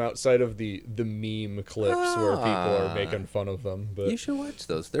seen them outside of the meme clips where people are making fun of them. But you should watch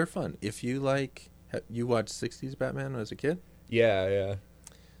those. They're fun. If you like, you watched '60s Batman as a kid. yeah.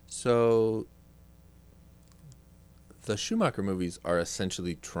 So the Schumacher movies are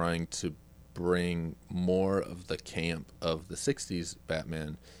essentially trying to bring more of the camp of the '60s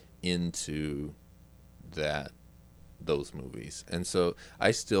Batman into those movies, and so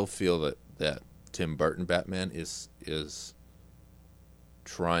I still feel that Tim Burton Batman is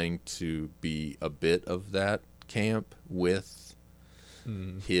trying to be a bit of that camp with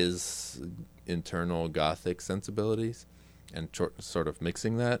his internal gothic sensibilities and sort of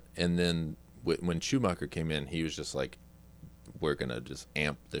mixing that. And then when Schumacher came in, he was just like, we're gonna just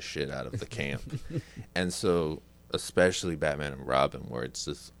amp the shit out of the camp. And so especially Batman and Robin, where it's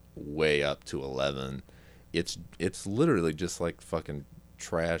just way up to 11, it's literally just like fucking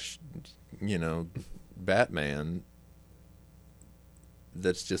trash, Batman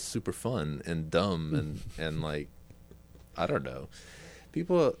that's just super fun and dumb and like, I don't know.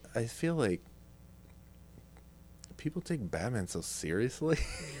 I feel like people take Batman so seriously.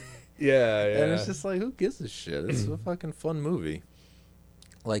 Yeah. And it's just like, who gives a shit? It's a fucking fun movie.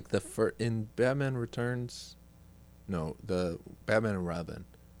 Like in Batman Returns, no, the Batman and Robin,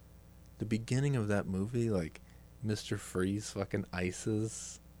 the beginning of that movie, like Mr. Freeze fucking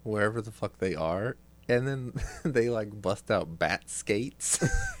ices wherever the fuck they are, and then they like bust out bat skates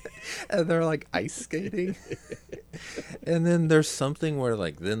and they're like ice skating. And then there's something where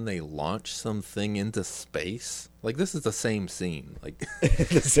like then they launch something into space. Like this is the same scene. Like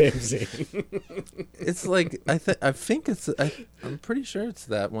The same scene. it's like I'm pretty sure it's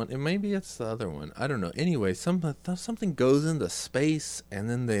that one. And maybe it's the other one. I don't know. Anyway, something goes into space and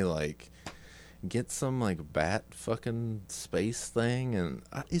then they like get some like bat fucking space thing, and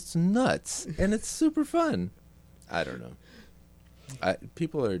it's nuts and it's super fun. I don't know.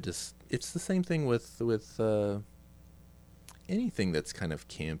 People are just, it's the same thing with anything that's kind of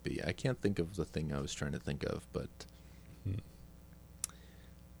campy. I can't think of the thing I was trying to think of, but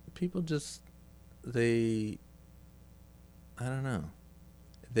people just, I don't know.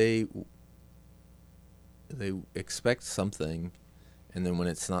 They expect something, and then when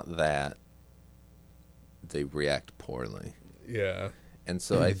it's not that, they react poorly. Yeah. And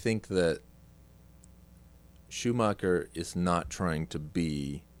so I think that Schumacher is not trying to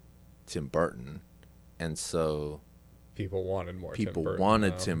be Tim Burton, and so People wanted more people Tim Burton. wanted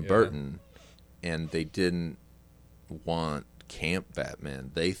now. Tim Yeah. Burton, and they didn't want camp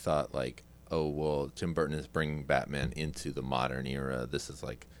Batman. They thought like, oh well, Tim Burton is bringing Batman into the modern era. This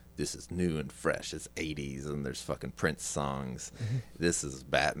is new and fresh. It's 80s and there's fucking Prince songs. This is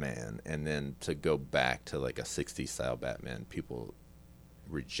Batman. And then to go back to like a 60s style Batman, people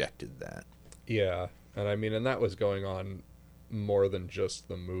rejected that. Yeah. And I mean, and that was going on more than just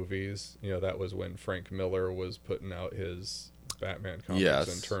the movies. That was when Frank Miller was putting out his Batman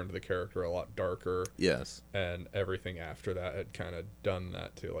comics and turned the character a lot darker. Yes. And everything after that had kind of done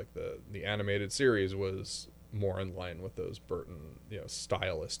that too. Like the animated series was more in line with those Burton,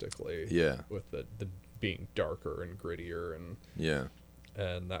 stylistically. Yeah. With the being darker and grittier, and Yeah.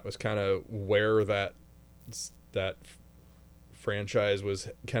 and that was kind of where that franchise was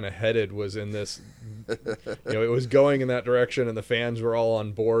kind of headed, was in this, it was going in that direction, and the fans were all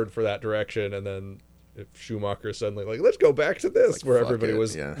on board for that direction, and then if Schumacher suddenly like, let's go back to this, Like, where fuck everybody it,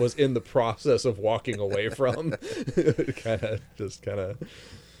 was yeah. was in the process of walking away from, it kind of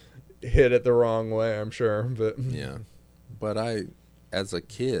hit it the wrong way, I'm sure. But Yeah. But as a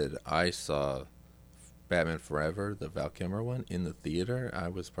kid, I saw Batman Forever, the Val Kilmer one, in the theater. I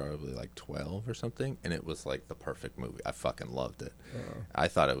was probably like 12 or something, and it was like the perfect movie. I fucking loved it. I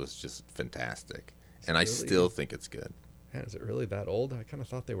thought it was just fantastic. And I really- still think it's good. Man, is it really that old? I kind of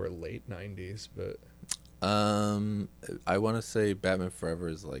thought they were late 90s, but I want to say Batman Forever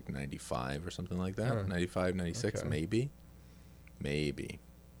is like 95 or something like that. Huh. 95, 96, Okay. maybe.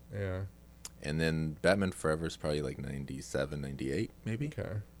 yeah. And then Batman Forever is probably like 97, 98, maybe.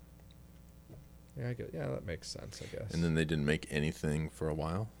 Okay. Yeah, that makes sense, I guess. And then they didn't make anything for a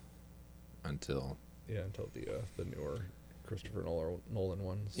while until until the newer Christopher Nolan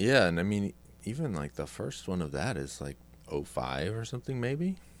ones. Yeah, and I mean, even like the first one of that is like 05 or something,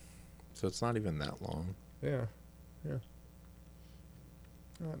 maybe. So it's not even that long. Yeah. Well,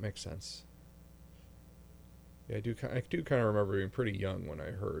 that makes sense. Yeah, I do kind of remember being pretty young when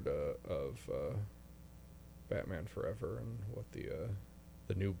I heard of Batman Forever and what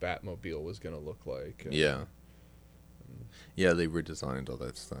the new Batmobile was going to look like. And Yeah. Yeah, they redesigned all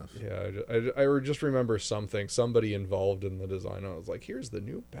that stuff. Yeah, I just remember somebody involved in the design. I was like, here's the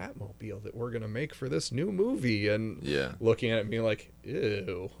new Batmobile that we're going to make for this new movie. And looking at it and being like,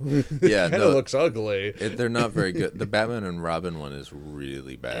 ew. Yeah, kind of looks ugly. They're not very good. The Batman and Robin one is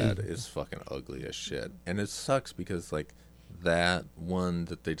really bad. It's fucking ugly as shit. And it sucks because, like, that one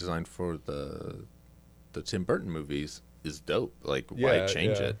that they designed for the Tim Burton movies is dope. Like, why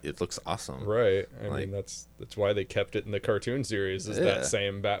change it? It looks awesome. Right. I mean, that's why they kept it in the cartoon series, is that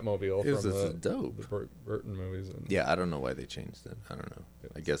same Batmobile from the Burton movies. I don't know why they changed it. I don't know.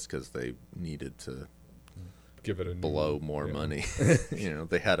 I guess because they needed to give it blow more money.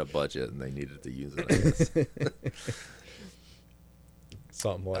 They had a budget and they needed to use it, I guess.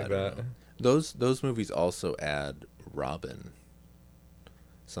 Something like that. Those movies also add Robin,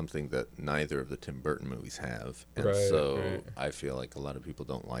 something that neither of the Tim Burton movies have, and I feel like a lot of people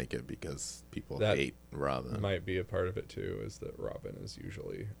don't like it because people hate Robin. Might be a part of it too, is that Robin is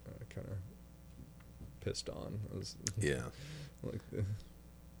usually kind of pissed on as like the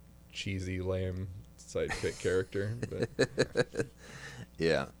cheesy, lame sidekick character. But.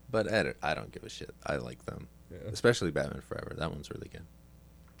 Yeah, but I don't give a shit. I like them, especially Batman Forever. That one's really good.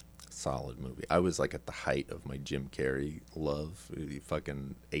 Solid movie. I was like at the height of my Jim Carrey love.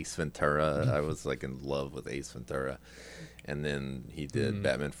 Fucking Ace Ventura. I was like in love with Ace Ventura, and then he did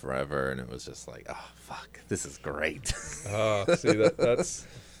Batman Forever, and it was just like, oh fuck, this is great. See that's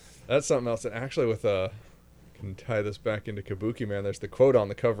something else. And actually, can tie this back into Kabukiman. There's the quote on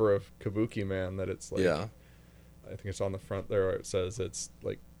the cover of Kabukiman that it's like, I think it's on the front there. Where it says it's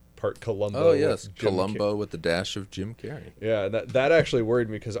like part Columbo. Oh yes, Columbo with the dash of Jim Carrey. Yeah, that actually worried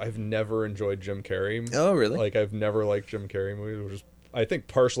me because I've never enjoyed Jim Carrey. Oh really? Like I've never liked Jim Carrey movies, which is I think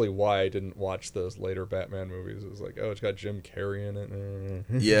partially why I didn't watch those later Batman movies. It was like, oh, it's got Jim Carrey in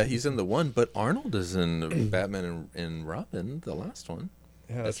it. Yeah, he's in the one, but Arnold is in Batman and Robin, the last one.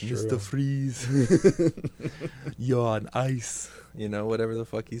 Yeah, that's true. Mr. Freeze. You're on ice. Whatever the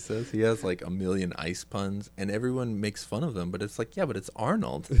fuck he says. He has like a million ice puns, and everyone makes fun of them, but it's like, yeah, but it's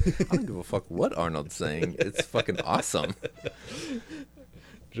Arnold. I don't give a fuck what Arnold's saying. It's fucking awesome.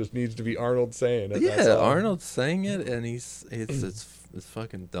 Just needs to be Arnold saying it. Yeah, Arnold's saying it, and it's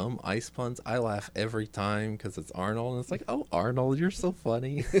fucking dumb ice puns. I laugh every time because it's Arnold, and it's like, oh, Arnold, you're so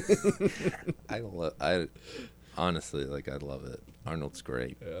funny. I honestly, like, I love it. Arnold's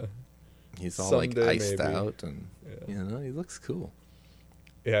great. Yeah, he's all someday, like iced out, and he looks cool.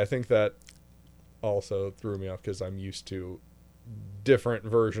 Yeah, I think that also threw me off because I'm used to different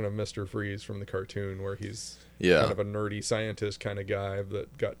version of Mr. Freeze from the cartoon, where he's kind of a nerdy scientist kind of guy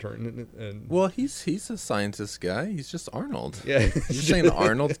that got turned and well, he's a scientist guy. He's just Arnold. Yeah, you're saying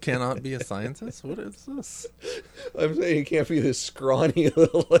Arnold cannot be a scientist? What is this? I'm saying he can't be this scrawny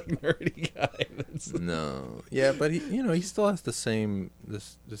little like nerdy guy. No, yeah, but he still has the same.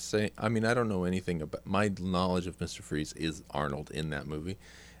 I mean, I don't know anything about. My knowledge of Mr. Freeze is Arnold in that movie.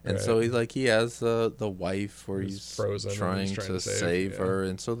 And so he has the wife where he's frozen trying to save her,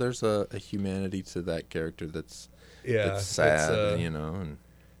 and so there's a humanity to that character that's sad, and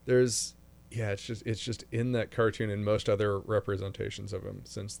there's it's just in that cartoon and most other representations of him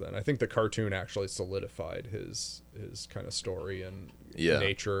since then. I think the cartoon actually solidified his kind of story and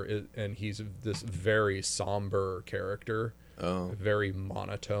nature, and he's this very somber character, very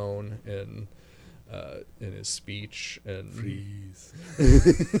monotone in his speech, and Freeze.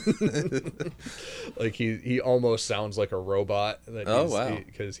 like he almost sounds like a robot.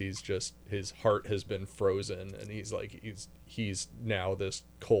 Because he's just, his heart has been frozen, and he's now this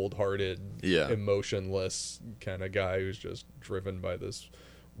cold-hearted, emotionless kind of guy who's just driven by this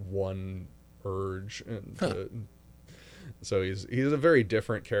one urge, and so he's a very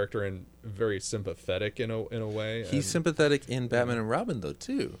different character and very sympathetic in a way. He's sympathetic in Batman and Robin though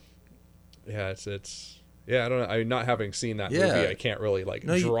too. Yeah, it's I don't know. I mean, not having seen that movie, I can't really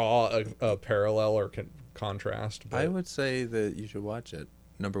draw a parallel or contrast. But. I would say that you should watch it.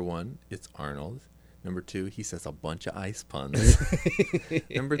 Number one, it's Arnold. Number two, he says a bunch of ice puns.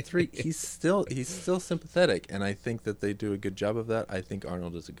 Number three, he's still sympathetic, and I think that they do a good job of that. I think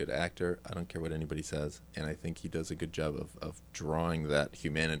Arnold is a good actor. I don't care what anybody says, and I think he does a good job of drawing that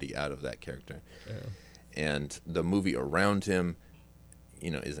humanity out of that character. Yeah. And the movie around him,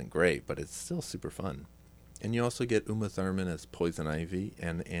 isn't great, but it's still super fun. And you also get Uma Thurman as Poison Ivy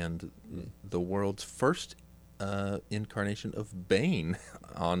and the world's first incarnation of Bane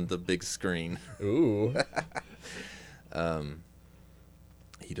on the big screen. Ooh.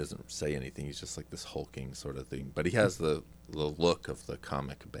 He doesn't say anything. He's just like this hulking sort of thing. But he has the look of the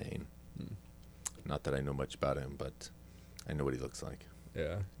comic Bane. Not that I know much about him, but I know what he looks like.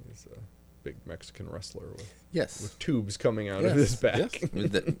 Yeah. big Mexican wrestler with Yes. tubes coming out of his back.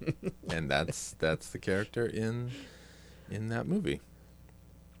 Yes. And that's the character in that movie.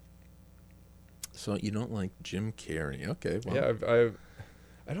 So you don't like Jim Carrey? Okay. Well. Yeah,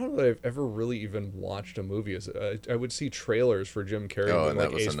 I don't know that I've ever really even watched a movie. I would see trailers for Jim Carrey, and like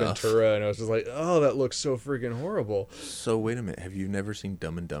that was Ace enough. Ventura, and I was just like, oh, that looks so freaking horrible. So wait a minute. Have you never seen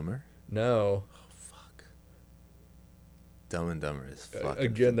Dumb and Dumber? No. Dumb and Dumber is fucking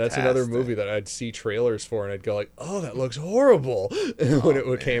Again, that's another fantastic. movie that I'd see trailers for, and I'd go like, oh, that looks horrible when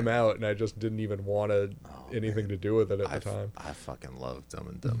it came out, and I just didn't even want anything to do with it at the time. I fucking love Dumb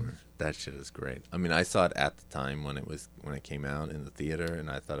and Dumber. That shit is great. I mean, I saw it at the time when it came out in the theater, and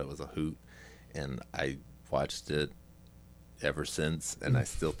I thought it was a hoot, and I watched it ever since, and I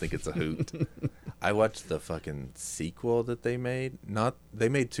still think it's a hoot. I watched the fucking sequel that they made. They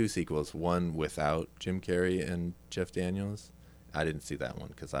made 2 sequels, one without Jim Carrey and Jeff Daniels. I didn't see that one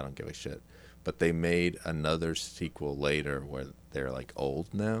because I don't give a shit. But they made another sequel later where they're like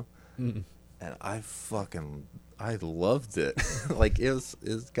old now, and I loved it. Like it's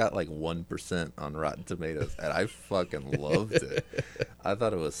got like 1% on Rotten Tomatoes, and I fucking loved it. I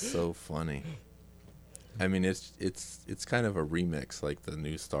thought it was so funny. I mean, it's kind of a remix, like the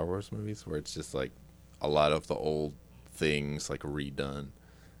new Star Wars movies, where it's just like a lot of the old things like redone,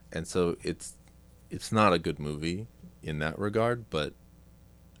 and so it's not a good movie in that regard, but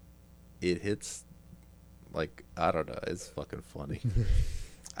it hits like, I don't know, it's fucking funny.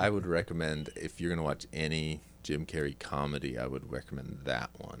 I would recommend, if you're gonna watch any Jim Carrey comedy, I would recommend that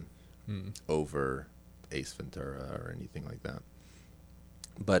one over Ace Ventura or anything like that.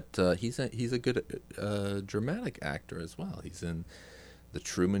 But he's a good dramatic actor as well. He's in The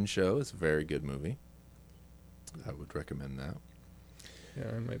Truman Show. It's a very good movie. I would recommend that.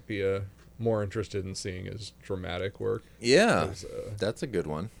 Yeah, I might be more interested in seeing his dramatic work. Yeah, 'cause, that's a good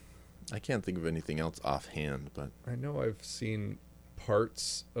one. I can't think of anything else offhand, but I know I've seen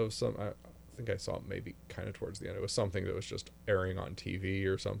parts of some. I think I saw it maybe kind of towards the end. It was something that was just airing on TV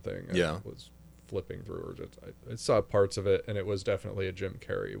or something. Yeah. I was flipping through, or just I saw parts of it, and it was definitely a Jim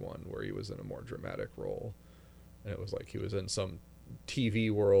Carrey one where he was in a more dramatic role, and it was like he was in some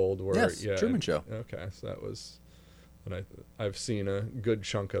TV world where Yes, Truman Show. Okay, so that was. And I've seen a good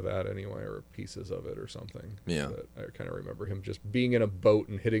chunk of that anyway, or pieces of it or something. Yeah. But I kind of remember him just being in a boat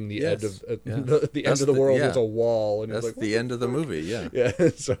and hitting the Yes, end of yeah. the That's end of the world yeah. was a wall, and That's he's like, the end of the movie. Yeah. yeah.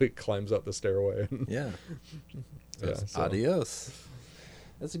 So he climbs up the stairway. Yeah. Yeah, so- Adios.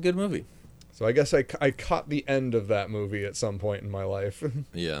 That's a good movie. So I guess I caught the end of that movie at some point in my life.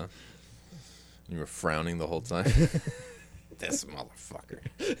 Yeah. You were frowning the whole time. This motherfucker.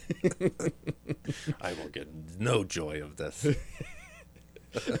 I will get no joy of this.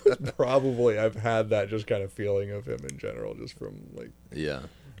 Probably I've had that just kind of feeling of him in general, just from like Yeah.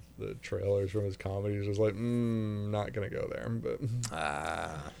 the trailers from his comedies. Just like, not gonna go there. But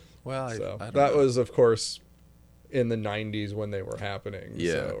Well, so I don't that know. was, of course, in the 90s when they were happening.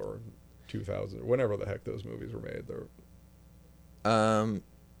 Yeah. So, or 2000, whenever the heck those movies were made. They're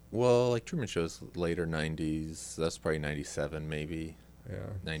Well, like Truman Show's later 90s. That's probably 97, maybe. yeah.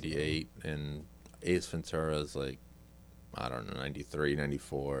 98. And Ace Ventura's like, I don't know, 93,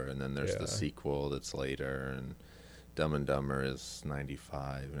 94. And then there's Yeah. the sequel that's later. And Dumb and Dumber is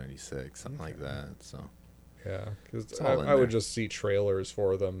 95, 96, something like that. So, Yeah, because It's all in I would there. just see trailers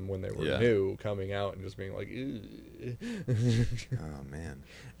for them when they were Yeah. new coming out and just being like, ew. oh, man.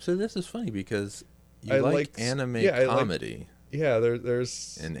 So this is funny because you I like liked- anime yeah, I like- comedy. Yeah,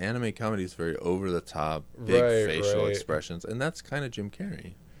 there's And anime comedy is very over the top, big Right, facial right. expressions, and that's kind of Jim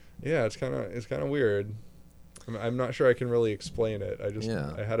Carrey. yeah, it's kind of weird. I'm not sure I can really explain it.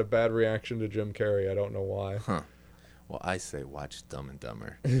 I had a bad reaction to Jim Carrey. I don't know why. Huh. Well, I say watch Dumb and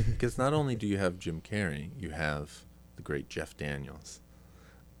Dumber because not only do you have Jim Carrey, you have the great Jeff Daniels,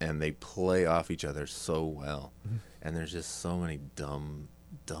 and they play off each other so well, and there's just so many dumb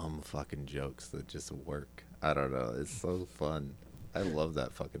fucking jokes that just work. I don't know. It's so fun. I love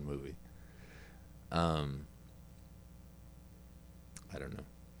that fucking movie. I don't know.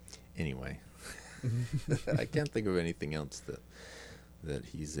 Anyway, I can't think of anything else that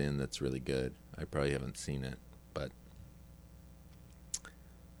he's in that's really good. I probably haven't seen it, but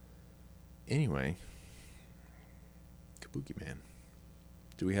anyway, Kabukiman.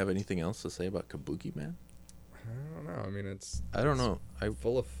 Do we have anything else to say about Kabukiman? I don't know. I mean, I don't know.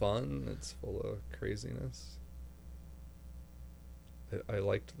 full of fun. It's full of craziness. I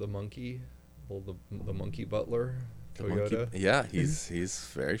liked the monkey, the monkey butler, Toyota. Yeah, he's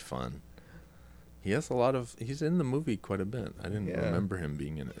very fun. He has he's in the movie quite a bit. I didn't Yeah. remember him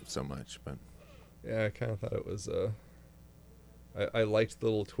being in it so much, but Yeah, I kind of thought it was I liked the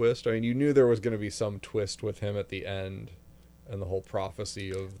little twist. I mean, you knew there was going to be some twist with him at the end, and the whole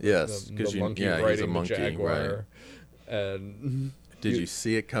prophecy of Yes, the 'cause monkey he's a riding monkey, the jaguar. And Did you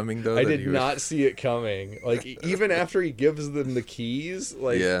see it coming though? I that did he was- not see it coming. Like even after he gives them the keys,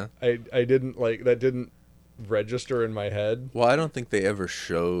 like Yeah. I didn't like that didn't register in my head. Well, I don't think they ever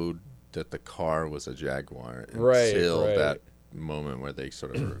showed that the car was a Jaguar Right, until right. that moment where they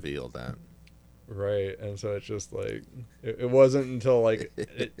sort of revealed that. Right, and so it's just like it wasn't until like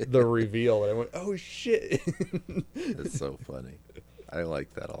the reveal that I went, "Oh shit!" It's so funny. I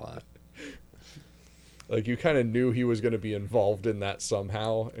like that a lot. Like you kind of knew he was going to be involved in that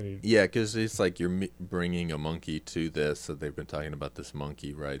somehow, and he, Yeah, because it's like you're bringing a monkey to this. So they've been talking about this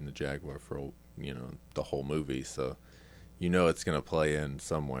monkey riding the Jaguar for the whole movie. So it's going to play in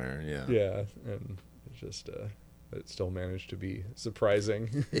somewhere. Yeah. yeah, and it's just it still managed to be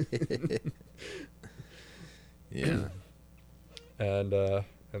surprising. Yeah. And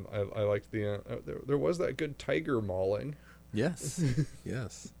I liked the there was that good tiger mauling. Yes.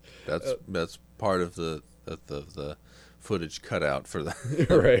 Yes. That's part of the footage cut out for the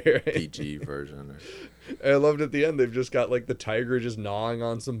right. PG version. I loved at the end they've just got like the tiger just gnawing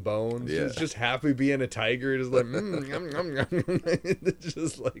on some bones. Yeah. He's just happy being a tiger, just like yum, yum, yum. It's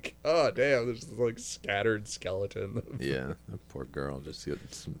just like, oh damn, there's this like scattered skeleton. Yeah, the poor girl just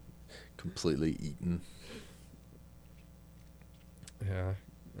gets completely eaten. Yeah,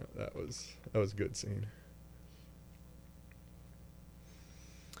 that was a good scene.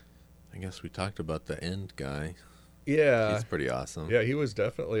 I guess we talked about the end guy. Yeah, He's pretty awesome. yeah, he was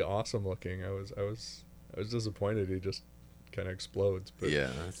definitely awesome looking. I was disappointed he just kind of explodes. But Yeah,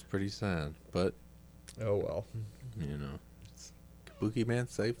 it's pretty sad, but oh well, it's Kabukiman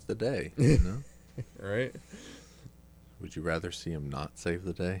saved the day. right? Would you rather see him not save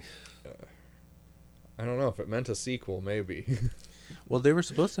the day? I don't know if it meant a sequel, maybe. Well, they were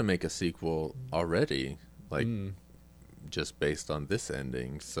supposed to make a sequel already, like Mm. just based on this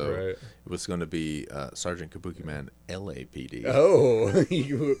ending. So Right. it was going to be Sergeant Kabukiman LAPD. Oh,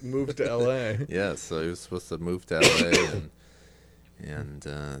 you moved to L.A. Yeah, so he was supposed to move to LA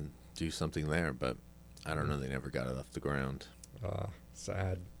and do something there, but I don't know. They never got it off the ground.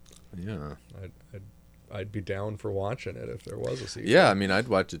 Sad. Yeah. I'd be down for watching it if there was a sequel. Yeah, I mean, I'd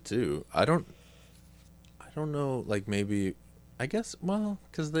watch it too. I don't know, like maybe, I guess, well,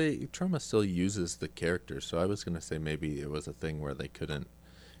 because Trauma still uses the character, so I was going to say maybe it was a thing where they couldn't,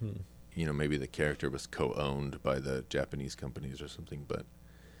 maybe the character was co-owned by the Japanese companies or something, but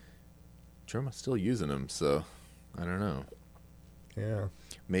Trauma's still using them, so I don't know. Yeah.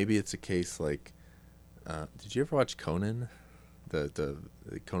 Maybe it's a case like, did you ever watch Conan? The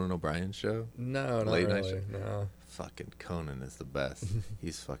Conan O'Brien show? No, not Late night really. show? No. Fucking Conan is the best.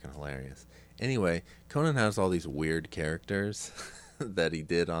 He's fucking hilarious. Anyway, Conan has all these weird characters that he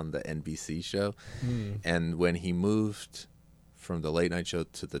did on the NBC show. And when he moved from the late night show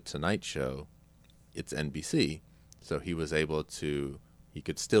to the Tonight Show, it's NBC. So he was able to, he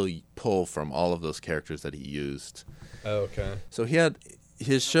could still pull from all of those characters that he used. Oh, okay. So he had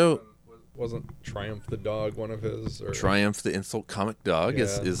his show. Wasn't Triumph the dog one of his? Or... Triumph the Insult Comic Dog Yeah.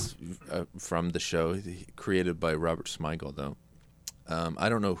 is from the show, created by Robert Smigel, though. I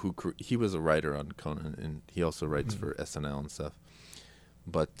don't know who he was a writer on Conan, and he also writes for SNL and stuff.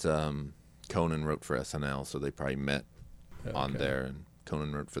 But Conan wrote for SNL, so they probably met on there. And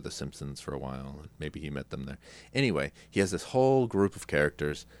Conan wrote for The Simpsons for a while, and maybe he met them there. Anyway, he has this whole group of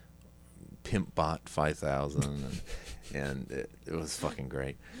characters, Pimpbot 5000, and it was fucking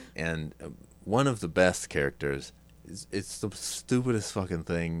great. And one of the best characters it's the stupidest fucking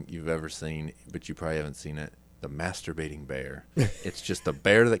thing you've ever seen, but you probably haven't seen it. The masturbating bear. It's just a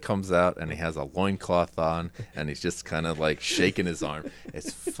bear that comes out and he has a loincloth on and he's just kind of like shaking his arm.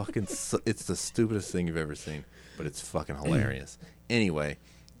 It's fucking it's the stupidest thing you've ever seen, but it's fucking hilarious. Anyway,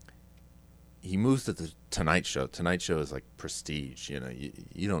 he moves to the Tonight Show. Tonight Show is like prestige,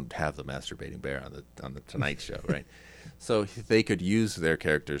 you don't have the masturbating bear on the Tonight Show, right? So they could use their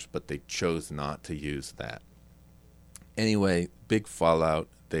characters, but they chose not to use that. Anyway, big fallout.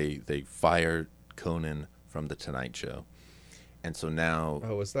 They fired Conan from the Tonight Show, and so now.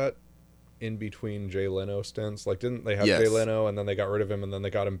 Oh, was that in between Jay Leno stints? Like, didn't they have Yes. Jay Leno and then they got rid of him and then they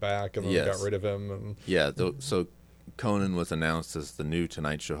got him back and then Yes. they got rid of him? And... Yeah, so Conan was announced as the new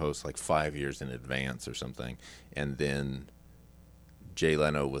Tonight Show host like 5 years in advance or something, and then Jay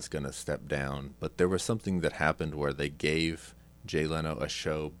Leno was going to step down, but there was something that happened where they gave Jay Leno a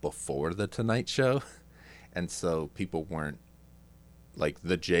show before the Tonight Show, and so people weren't, like,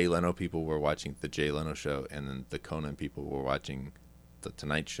 the Jay Leno people were watching the Jay Leno show, and then the Conan people were watching the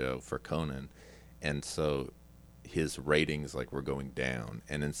Tonight Show for Conan, and so his ratings like were going down,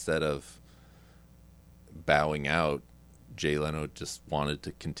 and instead of bowing out, Jay Leno just wanted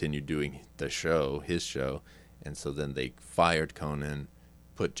to continue doing his show, and so then they fired Conan,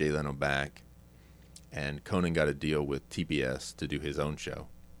 put Jay Leno back, and Conan got a deal with TBS to do his own show.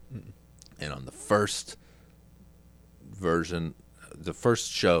 And on the first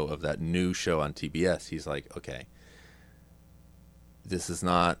show of that new show on TBS, he's like, okay, this is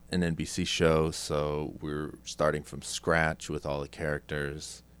not an NBC show, so we're starting from scratch with all the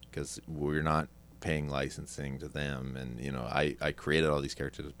characters because we're not paying licensing to them. And, you know, I created all these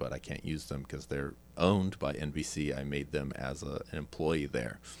characters, but I can't use them because they're owned by NBC. I made them as an employee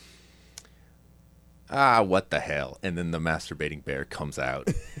there. What the hell? And then the masturbating bear comes out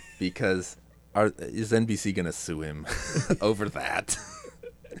because is NBC going to sue him over that?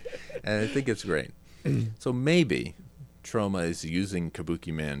 And I think it's great. So maybe Troma is using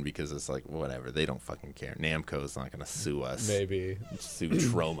Kabukiman because it's like, whatever, they don't fucking care. Namco's not going to sue us. Maybe. Sue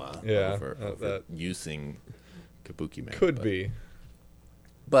Troma over using Kabukiman. Could be.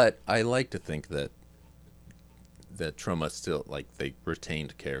 But I like to think that Troma still, like, they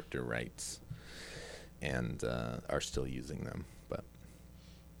retained character rights and are still using them. But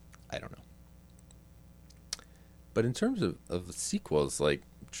I don't know. But in terms of the sequels, like,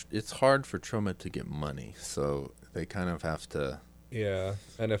 it's hard for Troma to get money, so they kind of have to... Yeah,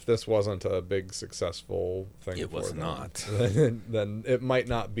 and if this wasn't a big successful thing it was not. Then it might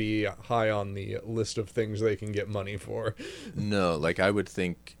not be high on the list of things they can get money for. No, like, I would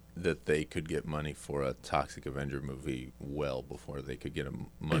think that they could get money for a Toxic Avenger movie well before they could get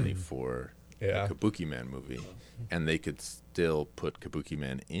money for a Kabukiman movie, and they could still put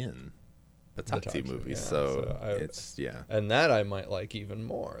Kabukiman in a Toxic movie, it's and that I might like even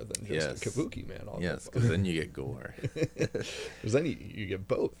more than just Kabukiman. Yes, because then you get gore. Because then you get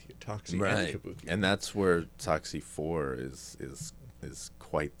both, you get Toxic and Kabukiman. And that's where Toxic 4 is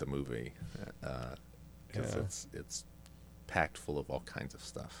quite the movie, because it's packed full of all kinds of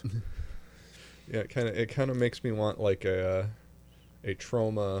stuff. Yeah, it kind of makes me want like a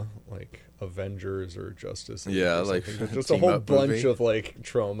Troma like Avengers or Justice League. Yeah, like just a whole bunch of like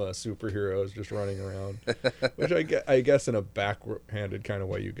Troma superheroes just running around, which I guess in a backhanded kind of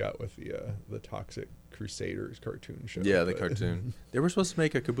way you got with the Toxic Crusaders cartoon show. Yeah, the cartoon. They were supposed to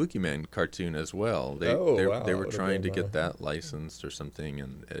make a Kabukiman cartoon as well. They were trying to get that licensed or something,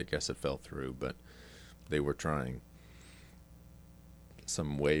 and I guess it fell through. But they were trying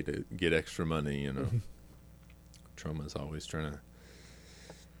some way to get extra money. You know, Troma's always trying to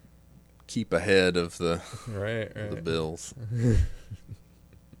keep ahead of the the bills,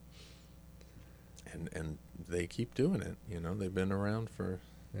 and they keep doing it. You know, they've been around for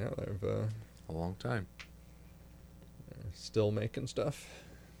they've a long time. Still making stuff.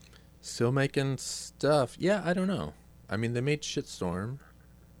 Yeah, I don't know. I mean, they made Shitstorm.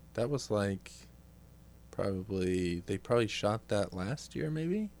 That was like they probably shot that last year,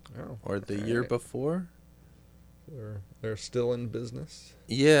 maybe, or the year before. They're still in business.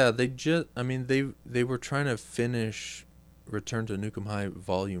 Yeah, they were trying to finish Return to Nukem High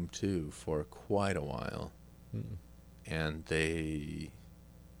Volume 2 for quite a while. And they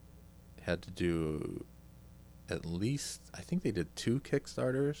had to do at least, I think they did 2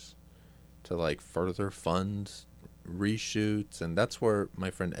 Kickstarters to like further fund reshoots, and that's where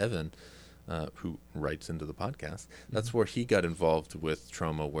my friend Evan, who writes into the podcast, that's where he got involved with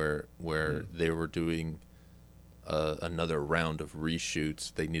Troma, where they were doing another round of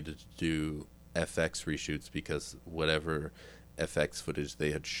reshoots. They needed to do FX reshoots because whatever FX footage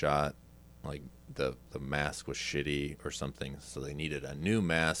they had shot, like the mask was shitty or something, so they needed a new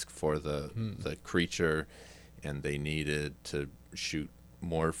mask for the creature, and they needed to shoot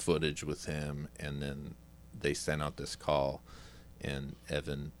more footage with him. And then they sent out this call, and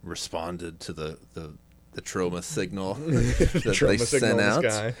Evan responded to the Troma signal that they sent out.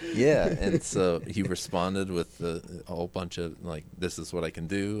 Yeah, and so he responded with a whole bunch of like, "This is what I can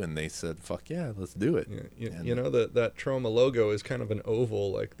do," and they said, "Fuck yeah, let's do it." Yeah, you know that Troma logo is kind of an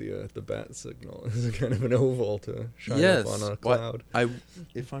oval, like the bat signal is kind of an oval to shine up on a cloud.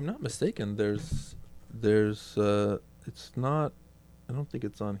 If I'm not mistaken, there's it's not. I don't think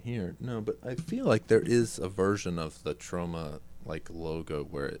it's on here. No, but I feel like there is a version of the Troma like logo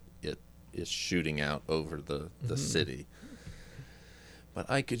where it is shooting out over the city.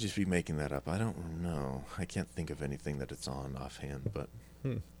 But I could just be making that up. I don't know. I can't think of anything that it's on offhand.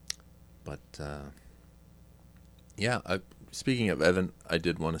 But speaking of Evan, I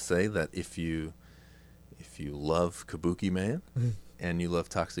did want to say that if you love Kabukiman and you love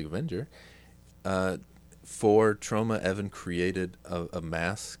Toxic Avenger, For Trauma, Evan created a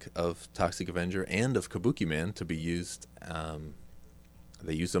mask of Toxic Avenger and of Kabukiman to be used.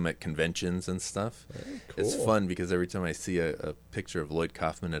 They use them at conventions and stuff. Cool. It's fun because every time I see a picture of Lloyd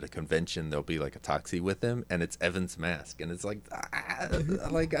Kaufman at a convention, there'll be like a Toxie with him, and it's Evan's mask, and it's like,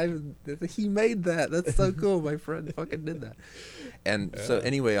 he made that. That's so cool. My friend fucking did that. And so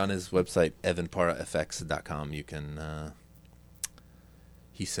anyway, on his website, evanparafx.com, you can.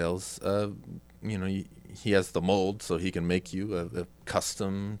 He sells. He has the mold, so he can make you a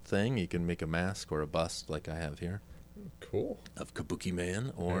custom thing. He can make a mask or a bust like I have here. Cool. Of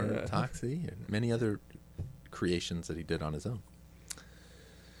Kabukiman or Toxie and many other creations that he did on his own.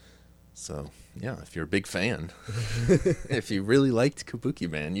 So, yeah, if you're a big fan, if you really liked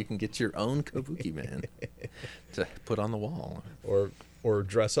Kabukiman, you can get your own Kabukiman to put on the wall. Or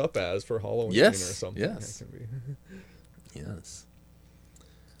dress up as for Halloween or something. Yes. That can be. Yes.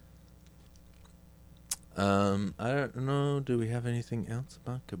 I don't know. Do we have anything else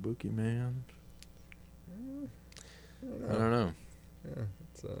about Kabukiman? I don't know. Yeah,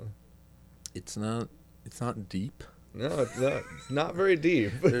 it's not deep. No, it's not very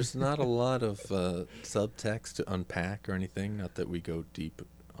deep. There's not a lot of subtext to unpack or anything. Not that we go deep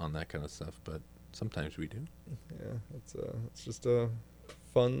on that kind of stuff, but sometimes we do. Yeah, it's just a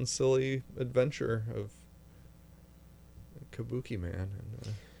fun, silly adventure of Kabukiman.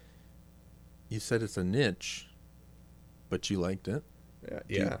 And, you said it's a niche, but you liked it.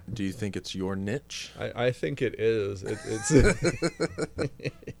 Yeah. Do you think it's your niche? I think it is. It's.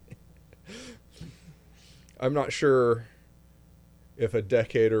 I'm not sure if a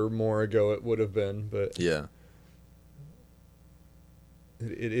decade or more ago it would have been, but yeah,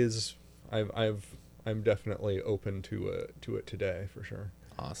 it is. I'm definitely open to it today for sure.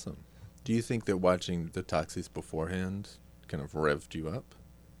 Awesome. Do you think that watching the Toxies beforehand kind of revved you up?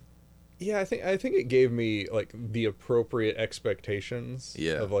 Yeah, I think it gave me like the appropriate expectations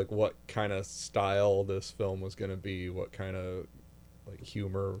of like what kind of style this film was going to be, what kind of like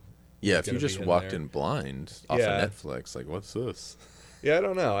humor. Yeah, if you just walked in blind off of Netflix, like, what's this? Yeah, I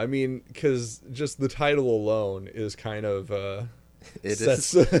don't know. I mean, because just the title alone is kind of it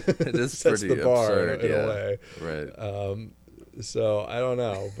sets is sets pretty the bar absurd, in a way. Right. So I don't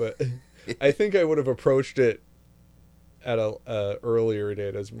know, but I think I would have approached it at a earlier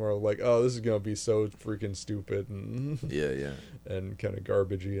date as more like, oh, this is gonna be so freaking stupid and and kind of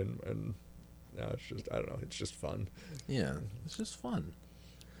garbagey and no, it's just, I don't know, it's just fun. Yeah, it's just fun.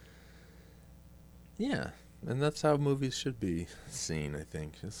 Yeah, and that's how movies should be seen, I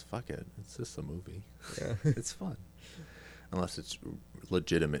think. Just fuck it. It's just a movie. Yeah. It's fun. Unless it's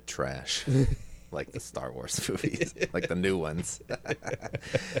legitimate trash. Like the Star Wars movies. Like the new ones.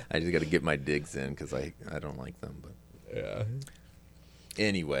 I just got to get my digs in because I don't like them. But yeah.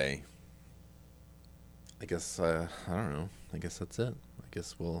 Anyway. I guess, I don't know. I guess that's it. I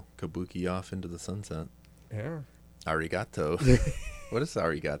guess we'll kabuki off into the sunset. Yeah. Arigato. What is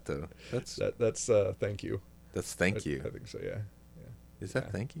arigato? That's thank you. That's thank you. I think so, yeah. Is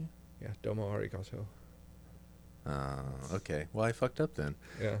that thank you? Yeah, domo arigato. Okay. Well, I fucked up then.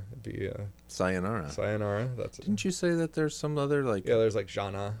 Yeah, it'd be sayonara. Sayonara. Didn't you say that there's some other like? Yeah, there's like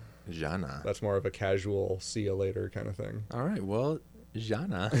jana. Jana. That's more of a casual see you later kind of thing. All right. Well,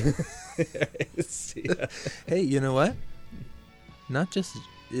 jana. Yeah. Hey, you know what? Not just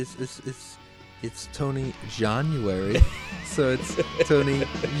it's Tony January, so it's Tony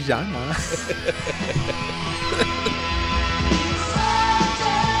Jana.